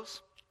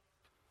close.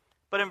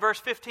 But in verse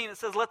 15 it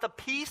says, "Let the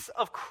peace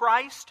of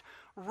Christ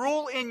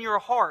rule in your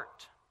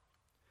heart,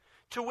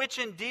 to which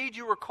indeed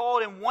you were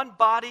called in one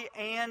body,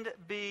 and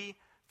be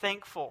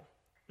thankful."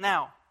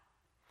 Now,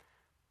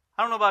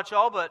 I don't know about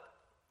y'all, but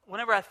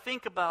whenever I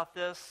think about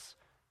this,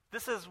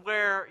 this is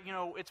where,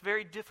 it's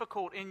very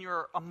difficult in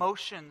your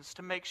emotions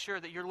to make sure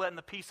that you're letting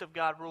the peace of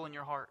God rule in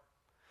your heart.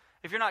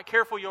 If you're not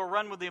careful, you'll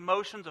run with the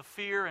emotions of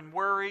fear and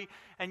worry,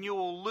 and you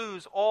will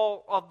lose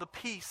all of the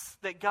peace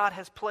that God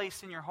has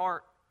placed in your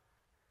heart.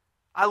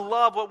 I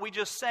love what we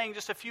just sang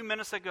just a few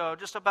minutes ago,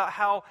 just about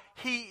how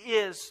He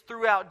is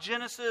throughout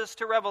Genesis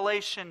to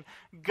Revelation.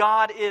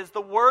 God is.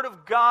 The Word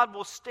of God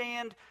will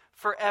stand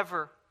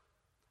forever.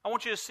 I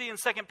want you to see in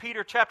 2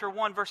 Peter chapter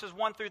 1, verses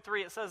 1 through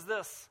 3, it says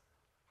this.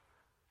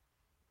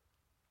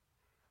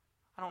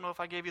 I don't know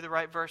if I gave you the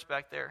right verse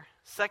back there.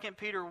 2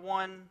 Peter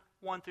 1,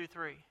 1 through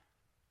 3.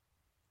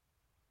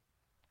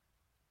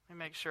 Let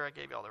me make sure I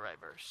gave you all the right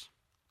verse.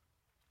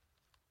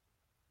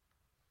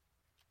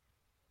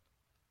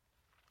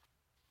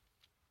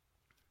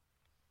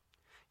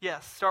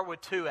 Yes, start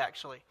with 2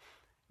 actually.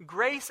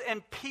 Grace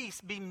and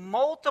peace be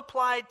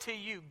multiplied to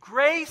you.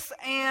 Grace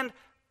and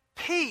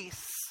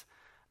peace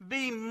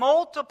be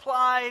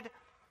multiplied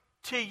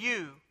to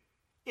you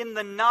in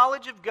the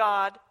knowledge of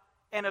God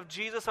and of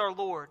Jesus our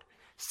Lord.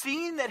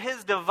 Seeing that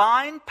His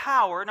divine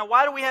power, now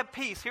why do we have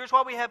peace? Here's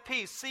why we have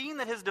peace. Seeing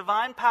that His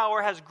divine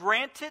power has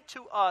granted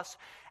to us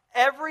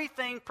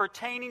everything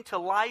pertaining to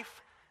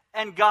life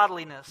and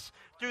godliness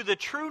through the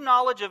true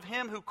knowledge of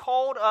Him who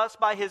called us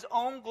by His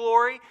own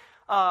glory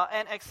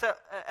and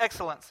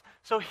excellence.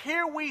 So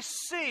here we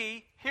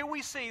see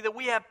that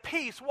we have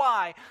peace.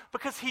 Why?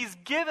 Because He's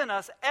given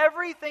us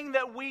everything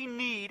that we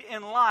need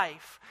in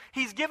life.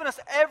 He's given us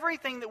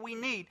everything that we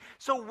need.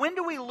 So when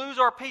do we lose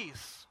our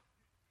peace?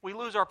 We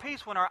lose our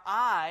peace when our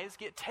eyes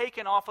get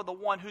taken off of the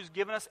one who's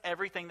given us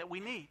everything that we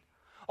need.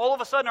 All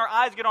of a sudden our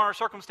eyes get on our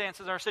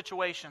circumstances, our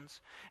situations,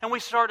 and we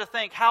start to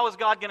think, how is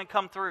God going to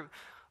come through?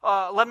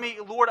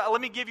 Lord, let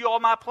me give you all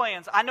my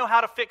plans. I know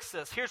how to fix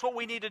this. Here's what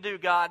we need to do,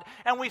 God.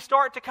 And we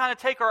start to kind of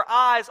take our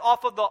eyes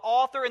off of the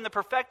author and the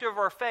perfecter of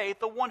our faith,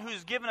 the one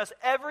who's given us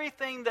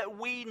everything that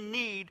we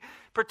need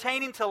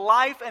pertaining to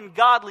life and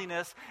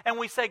godliness, and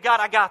we say, God,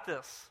 I got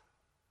this.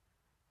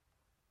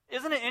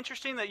 Isn't it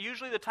interesting that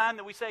usually the time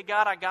that we say,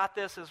 God, I got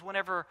this, is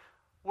whenever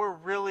we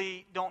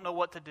really don't know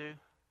what to do.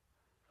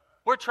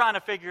 We're trying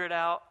to figure it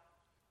out,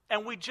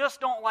 and we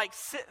just don't like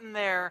sitting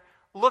there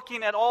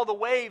looking at all the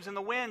waves and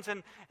the winds,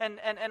 and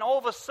all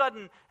of a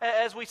sudden,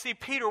 as we see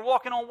Peter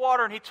walking on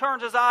water, and he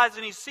turns his eyes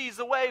and he sees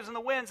the waves and the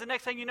winds, the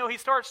next thing you know, he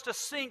starts to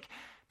sink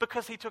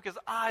because he took his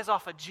eyes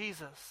off of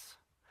Jesus.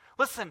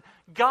 Listen,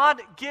 God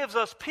gives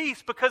us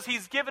peace because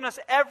He's given us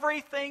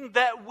everything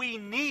that we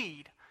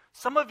need.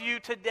 Some of you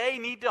today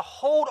need to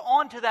hold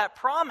on to that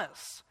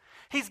promise.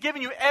 He's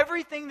given you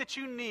everything that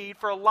you need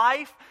for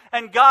life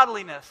and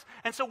godliness.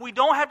 And so we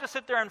don't have to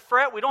sit there and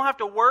fret. We don't have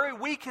to worry.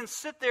 We can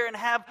sit there and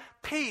have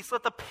peace.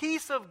 Let the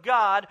peace of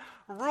God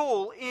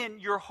rule in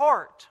your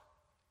heart.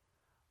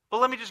 But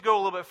let me just go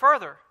a little bit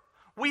further.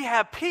 We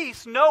have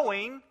peace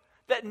knowing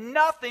that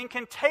nothing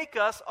can take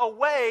us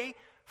away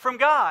from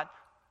God.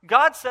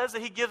 God says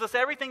that He gives us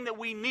everything that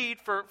we need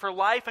for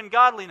life and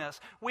godliness.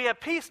 We have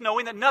peace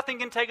knowing that nothing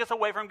can take us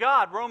away from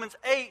God. Romans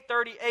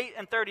 8:38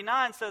 and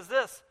 39 says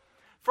this.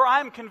 For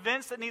I am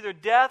convinced that neither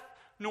death,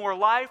 nor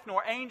life,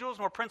 nor angels,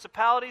 nor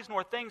principalities,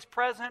 nor things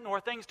present, nor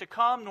things to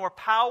come, nor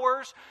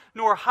powers,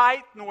 nor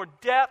height, nor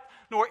depth,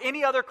 nor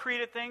any other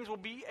created things will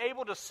be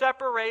able to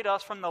separate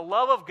us from the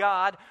love of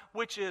God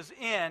which is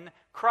in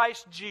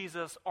Christ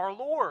Jesus our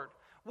Lord.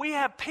 We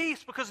have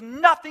peace because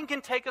nothing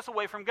can take us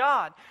away from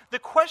God. The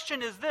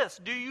question is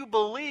this: do you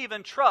believe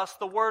and trust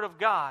the Word of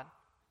God?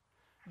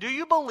 Do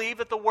you believe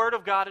that the Word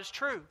of God is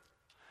true?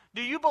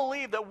 Do you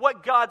believe that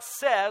what God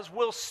says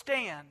will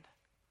stand?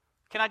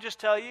 Can I just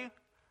tell you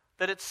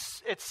that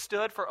it's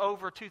stood for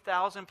over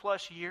 2,000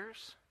 plus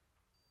years?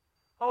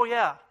 Oh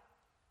yeah.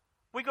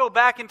 We go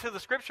back into the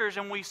Scriptures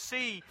and we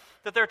see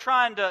that they're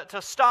trying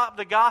to stop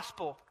the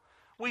gospel.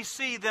 We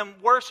see them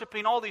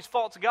worshiping all these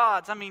false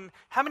gods. I mean,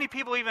 how many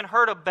people even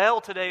heard of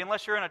Baal today,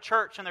 unless you're in a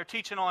church and they're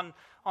teaching on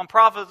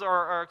prophets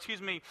or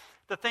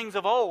the things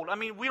of old? I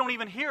mean, we don't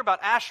even hear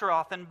about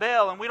Asheroth and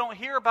Baal, and we don't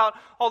hear about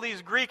all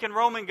these Greek and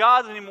Roman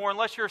gods anymore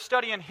unless you're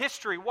studying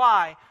history.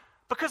 Why?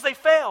 Because they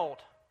failed.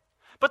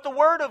 But the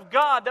Word of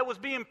God that was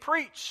being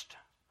preached,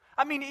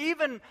 I mean,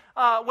 even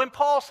when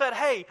Paul said,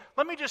 hey,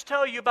 let me just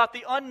tell you about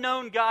the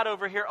unknown God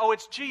over here. Oh,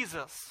 it's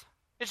Jesus.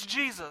 It's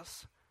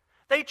Jesus.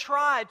 They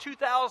tried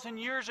 2,000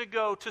 years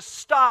ago to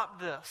stop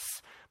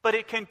this, but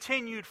it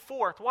continued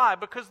forth. Why?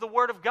 Because the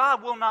Word of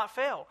God will not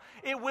fail.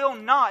 It will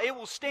not. It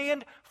will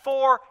stand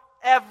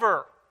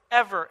forever.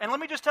 Ever. And let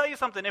me just tell you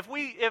something.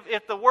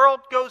 If the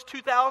world goes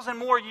 2,000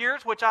 more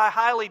years, which I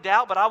highly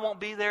doubt, but I won't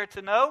be there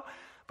to know,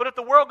 but if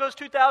the world goes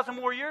 2,000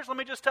 more years, let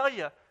me just tell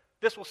you,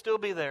 this will still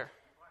be there.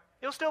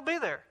 It'll still be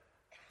there.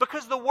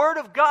 Because the Word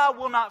of God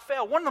will not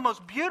fail. One of the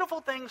most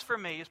beautiful things for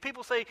me is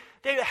people say,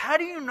 David, how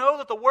do you know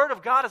that the Word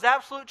of God is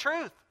absolute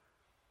truth?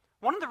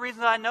 One of the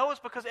reasons I know is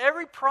because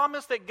every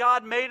promise that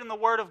God made in the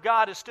Word of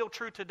God is still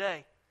true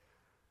today.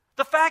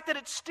 The fact that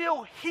it's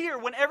still here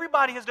when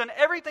everybody has done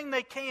everything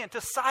they can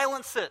to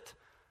silence it,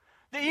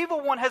 The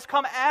evil one has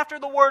come after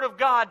the Word of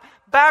God,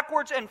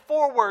 backwards and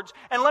forwards.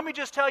 And let me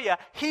just tell you,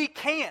 he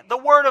can't. The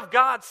Word of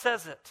God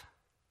says it.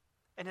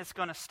 And it's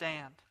going to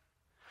stand.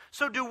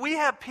 So do we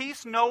have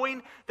peace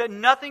knowing that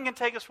nothing can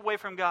take us away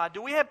from God?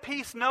 Do we have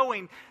peace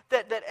knowing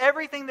that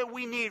everything that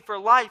we need for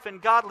life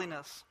and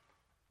godliness?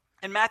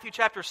 In Matthew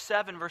chapter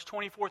 7, verse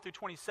 24 through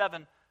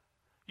 27,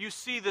 you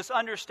see this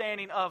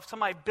understanding of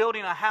somebody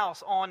building a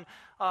house on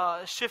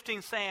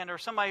shifting sand, or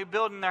somebody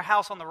building their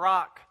house on the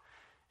rock.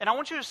 And I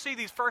want you to see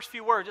these first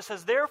few words. It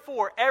says,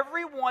 therefore,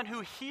 everyone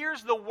who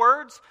hears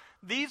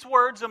these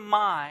words of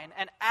mine,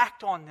 and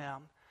act on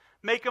them,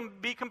 make them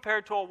be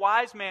compared to a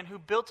wise man who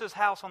built his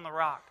house on the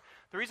rock.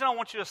 The reason I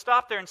want you to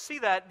stop there and see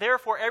that,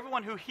 therefore,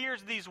 everyone who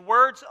hears these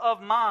words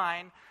of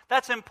mine,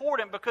 that's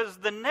important, because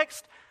the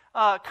next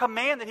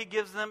command that he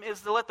gives them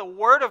is to let the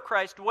word of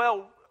Christ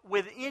dwell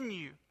within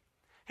you.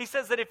 He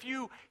says that if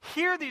you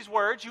hear these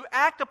words, you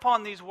act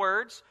upon these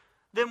words,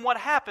 then what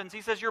happens?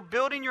 He says you're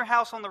building your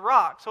house on the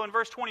rock. So in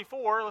verse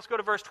 24, let's go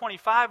to verse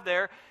 25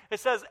 there. It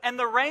says, and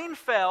the rain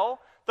fell,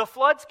 the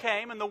floods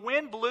came, and the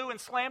wind blew and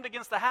slammed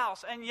against the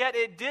house, and yet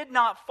it did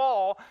not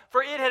fall,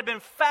 for it had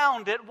been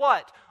founded,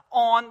 what?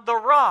 On the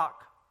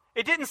rock.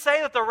 It didn't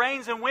say that the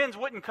rains and winds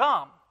wouldn't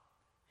come.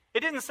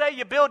 It didn't say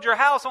you build your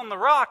house on the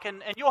rock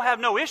and you'll have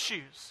no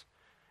issues.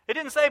 It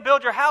didn't say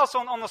build your house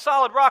on the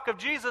solid rock of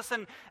Jesus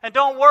and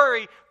don't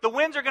worry, the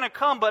winds are going to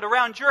come, but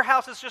around your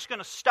house it's just going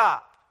to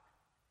stop.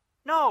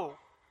 No.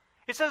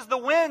 It says the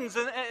winds,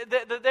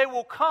 that they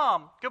will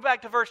come. Go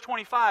back to verse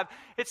 25.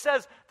 It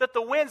says that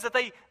the winds, that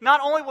they,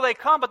 not only will they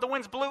come, but the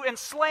winds blew and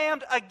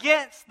slammed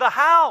against the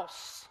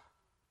house.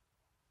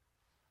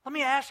 Let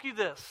me ask you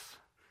this.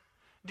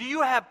 Do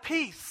you have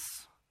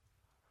peace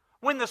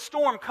when the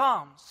storm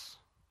comes?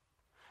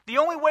 The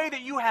only way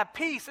that you have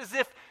peace is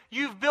if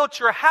you've built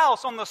your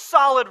house on the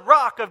solid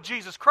rock of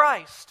Jesus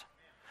Christ.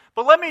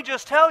 But let me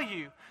just tell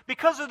you,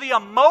 because of the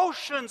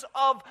emotions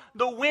of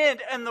the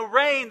wind and the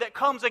rain that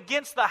comes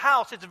against the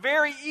house, it's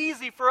very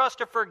easy for us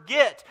to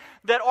forget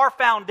that our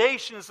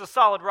foundation is the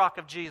solid rock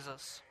of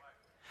Jesus.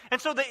 And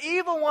so the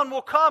evil one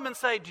will come and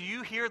say, do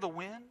you hear the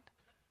wind?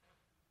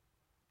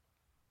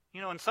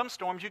 You know, in some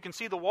storms you can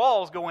see the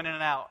walls going in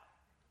and out.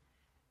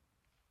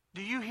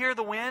 Do you hear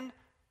the wind?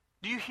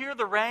 Do you hear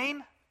the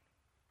rain?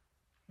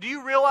 Do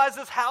you realize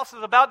this house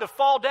is about to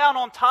fall down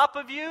on top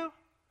of you?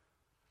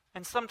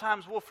 And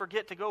sometimes we'll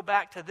forget to go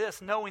back to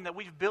this, knowing that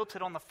we've built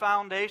it on the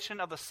foundation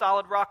of the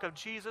solid rock of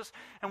Jesus,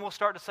 and we'll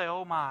start to say,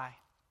 oh my,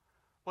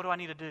 what do I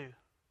need to do?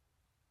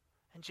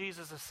 And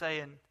Jesus is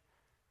saying,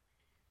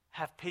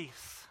 have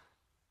peace.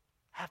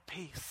 Have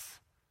peace.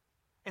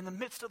 In the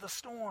midst of the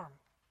storm,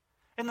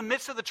 in the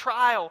midst of the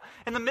trial,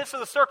 in the midst of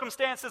the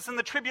circumstances and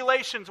the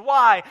tribulations.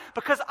 Why?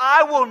 Because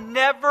I will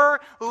never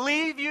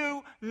leave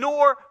you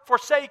nor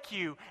forsake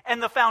you.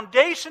 And the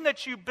foundation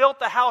that you built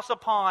the house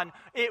upon,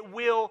 it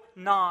will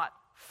not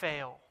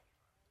fail.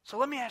 So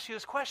let me ask you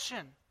this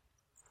question.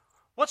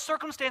 What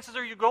circumstances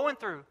are you going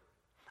through?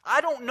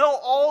 I don't know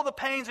all the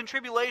pains and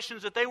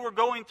tribulations that they were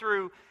going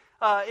through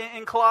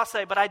in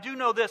Colossae, but I do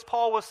know this.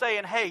 Paul was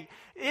saying, hey,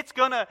 it's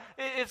gonna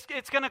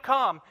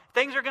come.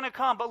 Things are gonna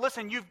come. But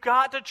listen, you've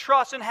got to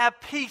trust and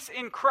have peace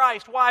in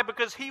Christ. Why?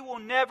 Because He will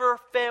never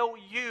fail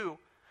you.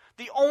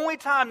 The only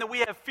time that we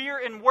have fear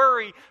and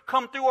worry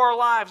come through our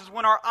lives is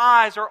when our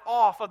eyes are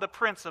off of the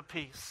Prince of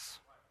Peace.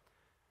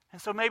 And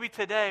so maybe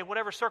today,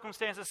 whatever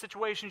circumstances,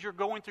 situations you're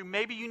going through,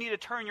 maybe you need to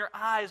turn your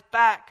eyes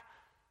back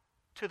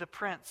to the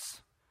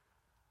Prince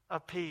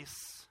of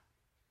Peace.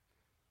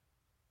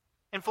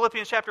 In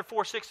Philippians chapter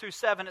 4, 6 through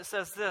 7, it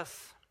says this.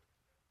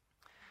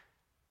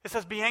 It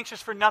says, be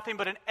anxious for nothing,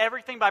 but in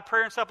everything by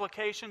prayer and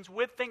supplications,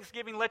 with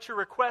thanksgiving, let your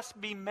requests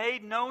be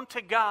made known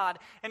to God.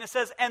 And it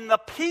says, and the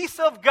peace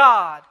of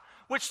God,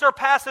 which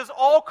surpasses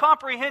all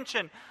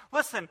comprehension.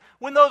 Listen,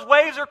 when those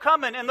waves are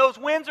coming and those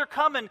winds are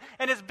coming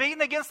and it's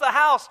beating against the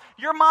house,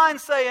 your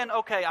mind's saying,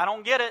 okay, I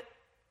don't get it.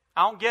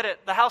 I don't get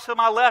it. The house to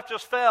my left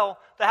just fell.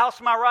 The house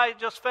to my right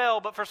just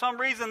fell. But for some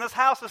reason, this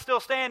house is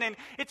still standing.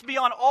 It's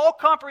beyond all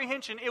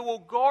comprehension. It will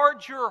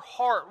guard your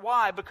heart.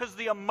 Why? Because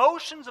the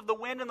emotions of the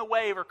wind and the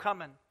wave are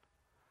coming.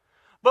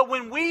 But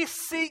when we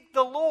seek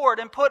the Lord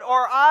and put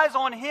our eyes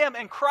on Him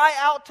and cry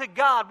out to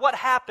God, what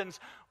happens?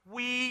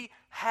 We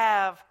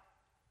have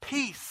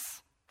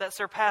peace that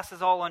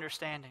surpasses all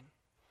understanding.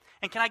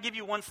 And can I give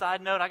you one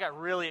side note? I got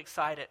really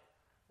excited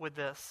with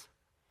this.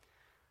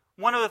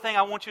 One other thing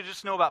I want you to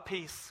just know about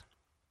peace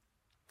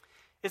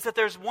is that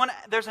there's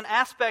an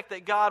aspect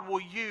that God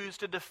will use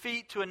to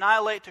defeat, to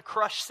annihilate, to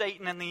crush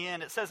Satan in the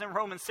end. It says in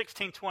Romans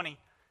 16:20,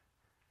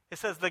 it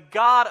says, the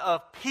God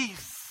of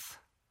peace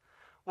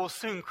will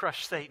soon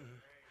crush Satan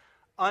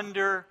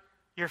under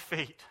your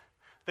feet.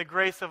 The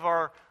grace of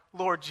our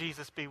Lord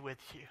Jesus be with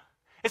you.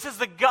 It says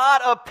the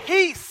God of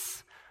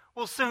peace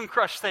will soon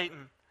crush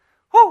Satan.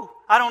 Whew,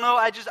 I don't know,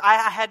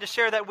 I had to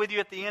share that with you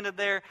at the end of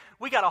there.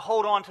 We got to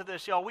hold on to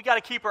this, y'all. We got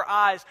to keep our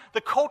eyes.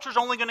 The culture's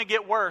only going to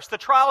get worse. The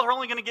trials are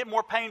only going to get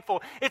more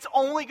painful. It's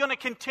only going to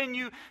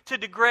continue to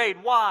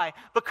degrade. Why?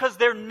 Because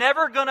they're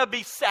never going to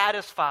be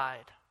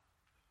satisfied.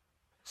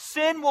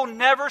 Sin will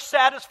never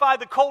satisfy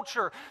the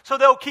culture, so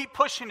they'll keep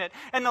pushing it.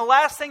 And the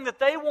last thing that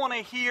they want to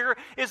hear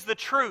is the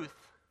truth,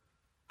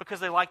 because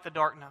they like the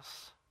darkness.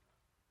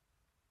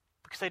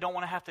 Because they don't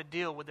want to have to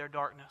deal with their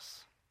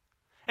darkness.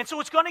 And so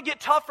it's going to get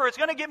tougher, it's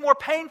going to get more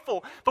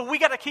painful, but we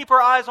got to keep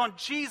our eyes on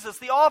Jesus,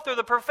 the author,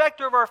 the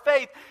perfecter of our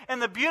faith.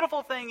 And the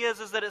beautiful thing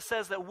is that it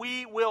says that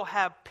we will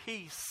have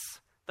peace.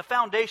 The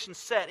foundation's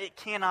set, it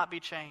cannot be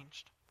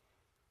changed.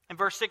 In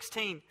verse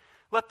 16,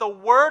 let the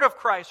word of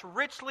Christ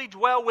richly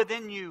dwell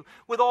within you,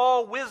 with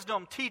all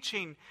wisdom,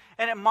 teaching,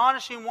 and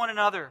admonishing one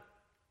another.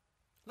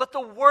 Let the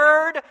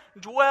word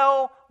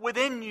dwell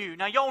within you.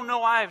 Now, y'all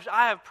know I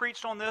have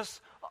preached on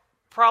this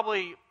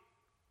probably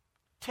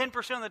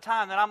 10% of the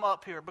time that I'm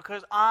up here,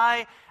 because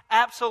I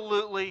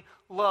absolutely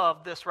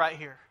love this right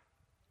here.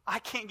 I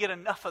can't get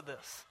enough of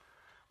this.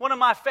 One of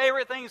my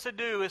favorite things to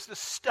do is to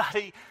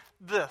study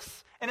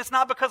this. And it's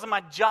not because of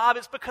my job,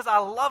 it's because I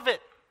love it.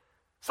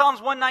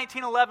 Psalms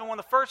 119:11, one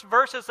of the first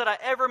verses that I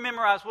ever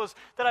memorized was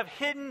that I've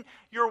hidden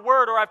your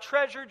word, or I've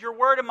treasured your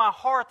word in my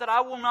heart, that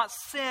I will not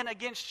sin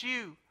against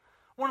you.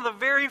 One of the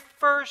very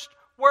first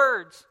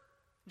words.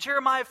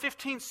 Jeremiah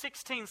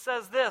 15:16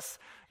 says this,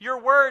 your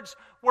words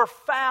were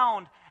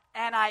found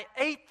and I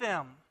ate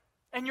them,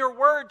 and your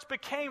words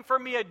became for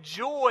me a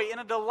joy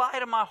and a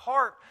delight of my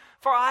heart,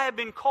 for I have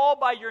been called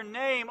by your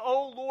name,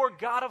 O Lord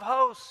God of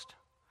hosts.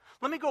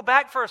 Let me go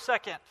back for a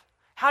second.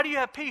 How do you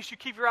have peace? You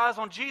keep your eyes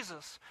on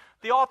Jesus,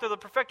 the author, the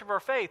perfecter of our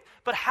faith.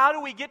 But how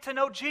do we get to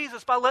know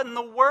Jesus? By letting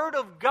the Word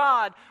of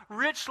God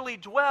richly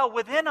dwell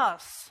within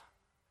us.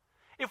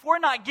 If we're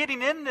not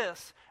getting in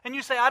this, and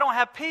you say, I don't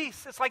have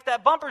peace, it's like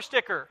that bumper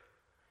sticker.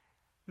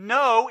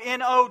 No,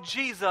 N-O,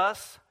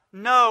 Jesus,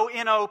 no,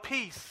 N-O,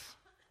 peace.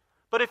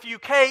 But if you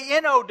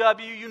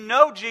K-N-O-W, you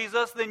know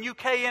Jesus, then you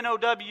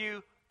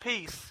K-N-O-W,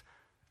 peace.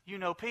 You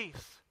know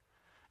peace.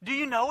 Do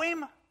you know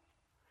Him?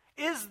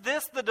 Is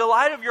this the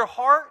delight of your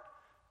heart?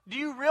 Do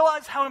you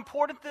realize how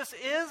important this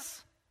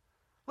is?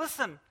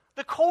 Listen,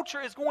 the culture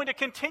is going to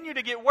continue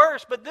to get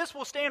worse, but this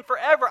will stand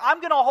forever.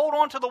 I'm going to hold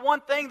on to the one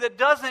thing that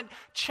doesn't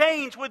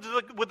change with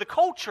the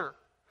culture.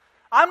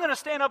 I'm going to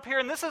stand up here,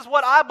 and this is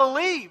what I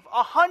believe,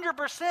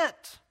 100%.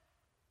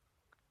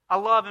 I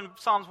love in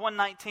Psalms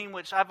 119,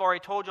 which I've already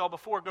told y'all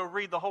before, go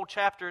read the whole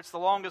chapter. It's the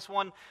longest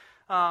one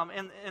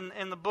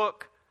in the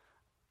book.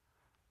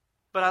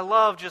 But I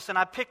love and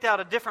I picked out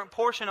a different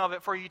portion of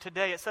it for you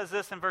today. It says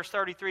this in verse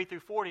 33 through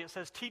 40. It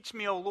says, teach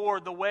me, O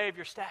Lord, the way of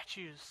your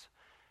statutes,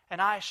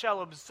 and I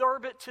shall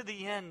observe it to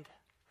the end.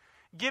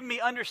 Give me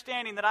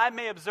understanding that I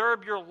may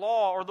observe your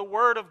law, or the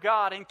word of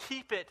God, and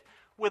keep it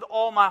with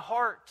all my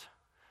heart.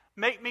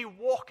 Make me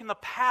walk in the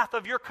path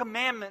of your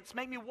commandments.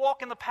 Make me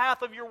walk in the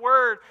path of your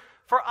word,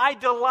 for I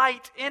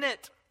delight in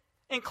it.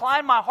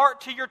 Incline my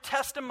heart to your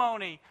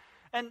testimony,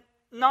 and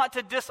not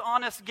to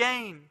dishonest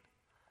gain.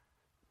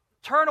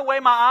 Turn away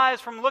my eyes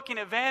from looking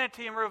at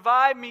vanity, and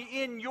revive me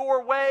in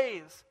your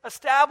ways.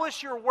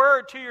 Establish your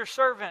word to your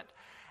servant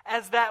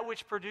as that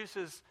which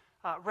produces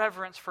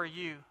reverence for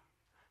you.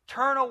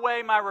 Turn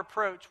away my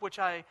reproach, which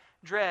I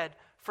dread,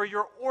 for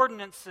your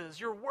ordinances,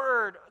 your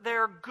word, they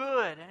are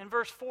good. And in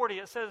verse 40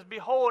 it says,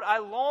 behold, I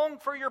long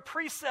for your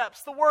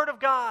precepts, the word of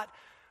God.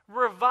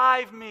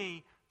 Revive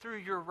me through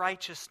your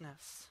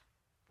righteousness.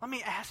 Let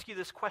me ask you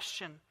this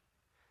question.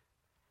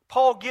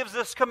 Paul gives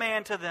this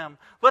command to them.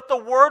 Let the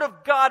word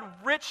of God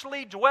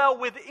richly dwell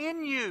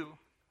within you.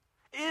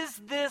 Is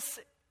this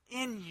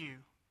in you?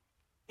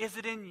 Is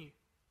it in you?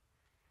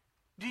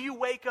 Do you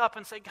wake up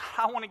and say, God,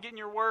 I want to get in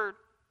your word?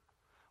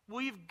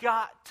 We've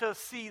got to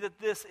see that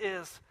this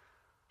is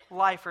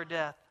life or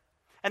death.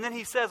 And then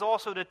he says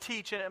also to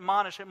teach and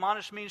admonish.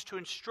 Admonish means to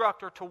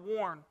instruct or to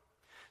warn.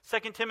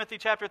 2 Timothy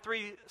chapter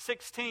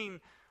 3:16,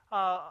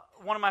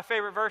 one of my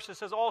favorite verses,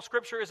 says, all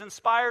Scripture is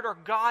inspired or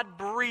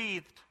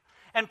God-breathed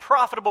and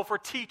profitable for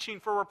teaching,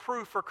 for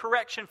reproof, for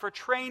correction, for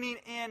training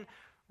in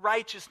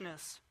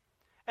righteousness.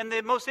 And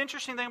the most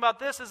interesting thing about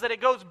this is that it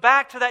goes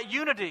back to that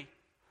unity.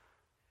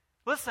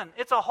 Listen,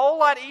 it's a whole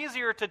lot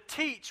easier to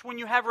teach when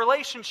you have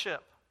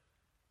relationship.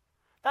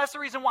 That's the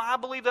reason why I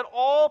believe that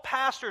all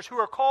pastors who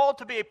are called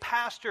to be a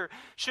pastor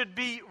should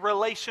be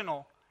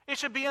relational. It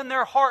should be in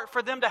their heart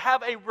for them to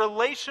have a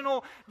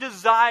relational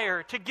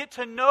desire to get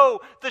to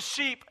know the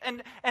sheep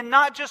and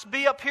not just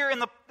be up here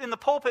in the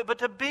pulpit, but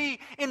to be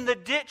in the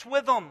ditch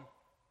with them,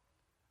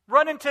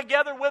 running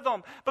together with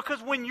them.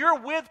 Because when you're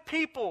with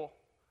people,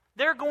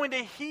 they're going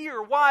to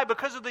hear. Why?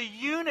 Because of the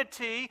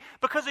unity,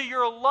 because of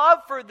your love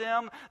for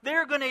them,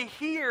 they're going to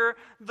hear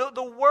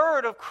the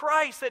word of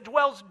Christ that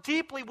dwells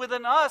deeply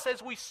within us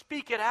as we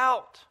speak it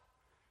out.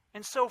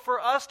 And so for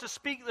us to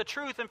speak the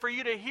truth and for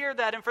you to hear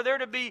that and for there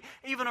to be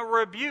even a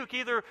rebuke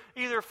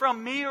either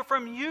from me or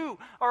from you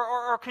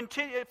or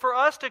continue, for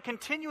us to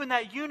continue in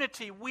that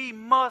unity, we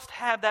must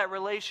have that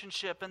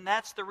relationship. And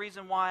that's the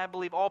reason why I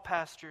believe all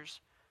pastors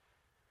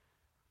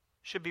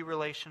should be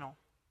relational.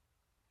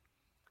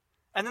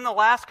 And then the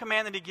last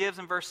command that he gives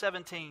in verse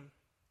 17,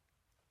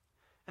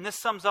 and this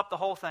sums up the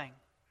whole thing.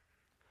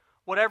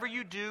 Whatever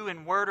you do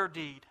in word or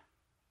deed,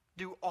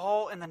 do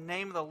all in the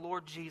name of the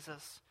Lord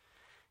Jesus,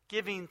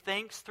 giving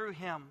thanks through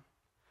Him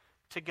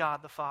to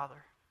God the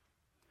Father.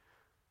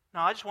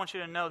 Now, I just want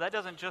you to know that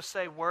doesn't just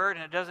say word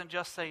and it doesn't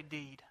just say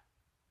deed.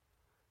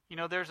 You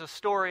know, there's a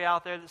story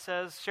out there that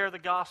says, share the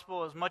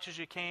gospel as much as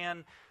you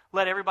can,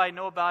 let everybody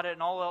know about it,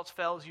 and all else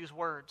fails, use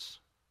words.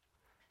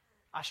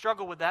 I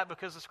struggle with that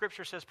because the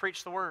Scripture says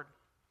preach the word.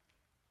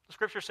 The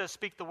Scripture says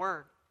speak the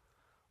word.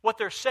 What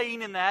they're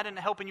saying in that and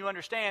helping you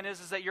understand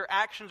is that your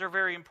actions are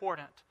very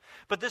important.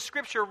 But this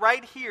Scripture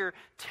right here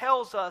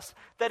tells us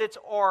that it's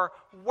our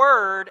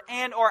word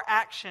and our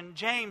action.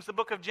 James, the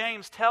book of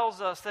James,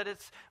 tells us that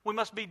we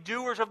must be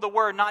doers of the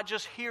word, not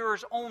just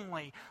hearers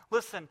only.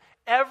 Listen,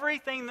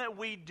 everything that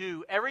we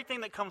do, everything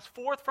that comes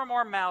forth from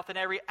our mouth and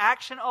every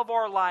action of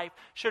our life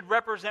should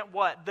represent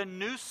what? The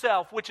new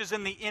self, which is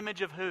in the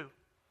image of who?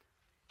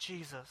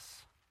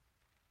 Jesus.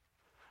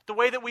 The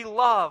way that we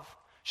love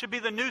should be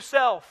the new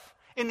self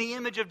in the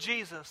image of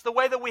Jesus. The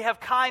way that we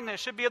have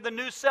kindness should be of the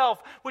new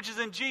self, which is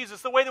in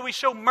Jesus. The way that we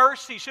show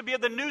mercy should be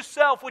of the new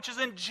self, which is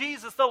in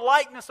Jesus, the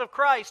likeness of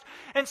Christ.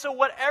 And so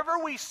whatever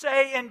we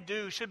say and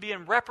do should be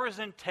in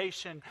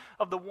representation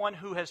of the one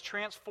who has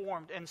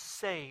transformed and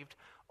saved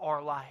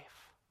our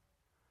life.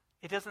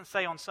 It doesn't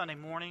say on Sunday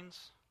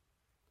mornings.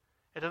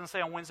 It doesn't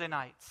say on Wednesday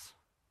nights.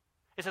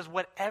 It says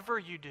whatever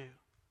you do,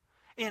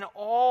 in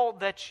all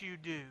that you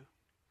do,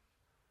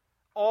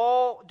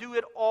 do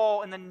it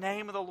all in the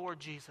name of the Lord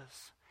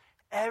Jesus.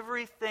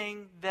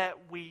 Everything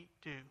that we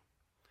do.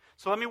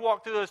 So let me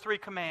walk through those 3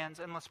 commands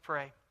and let's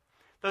pray.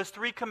 Those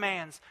 3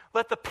 commands.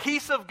 Let the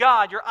peace of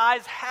God, your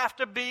eyes have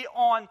to be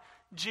on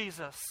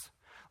Jesus.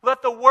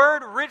 Let the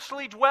word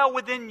richly dwell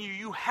within you.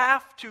 You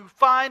have to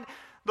find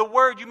the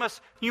word. You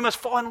must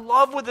fall in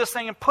love with this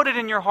thing and put it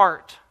in your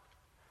heart.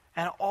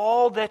 And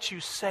all that you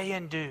say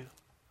and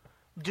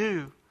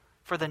do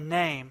for the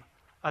name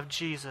of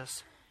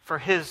Jesus, for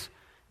His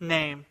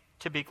name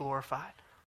to be glorified.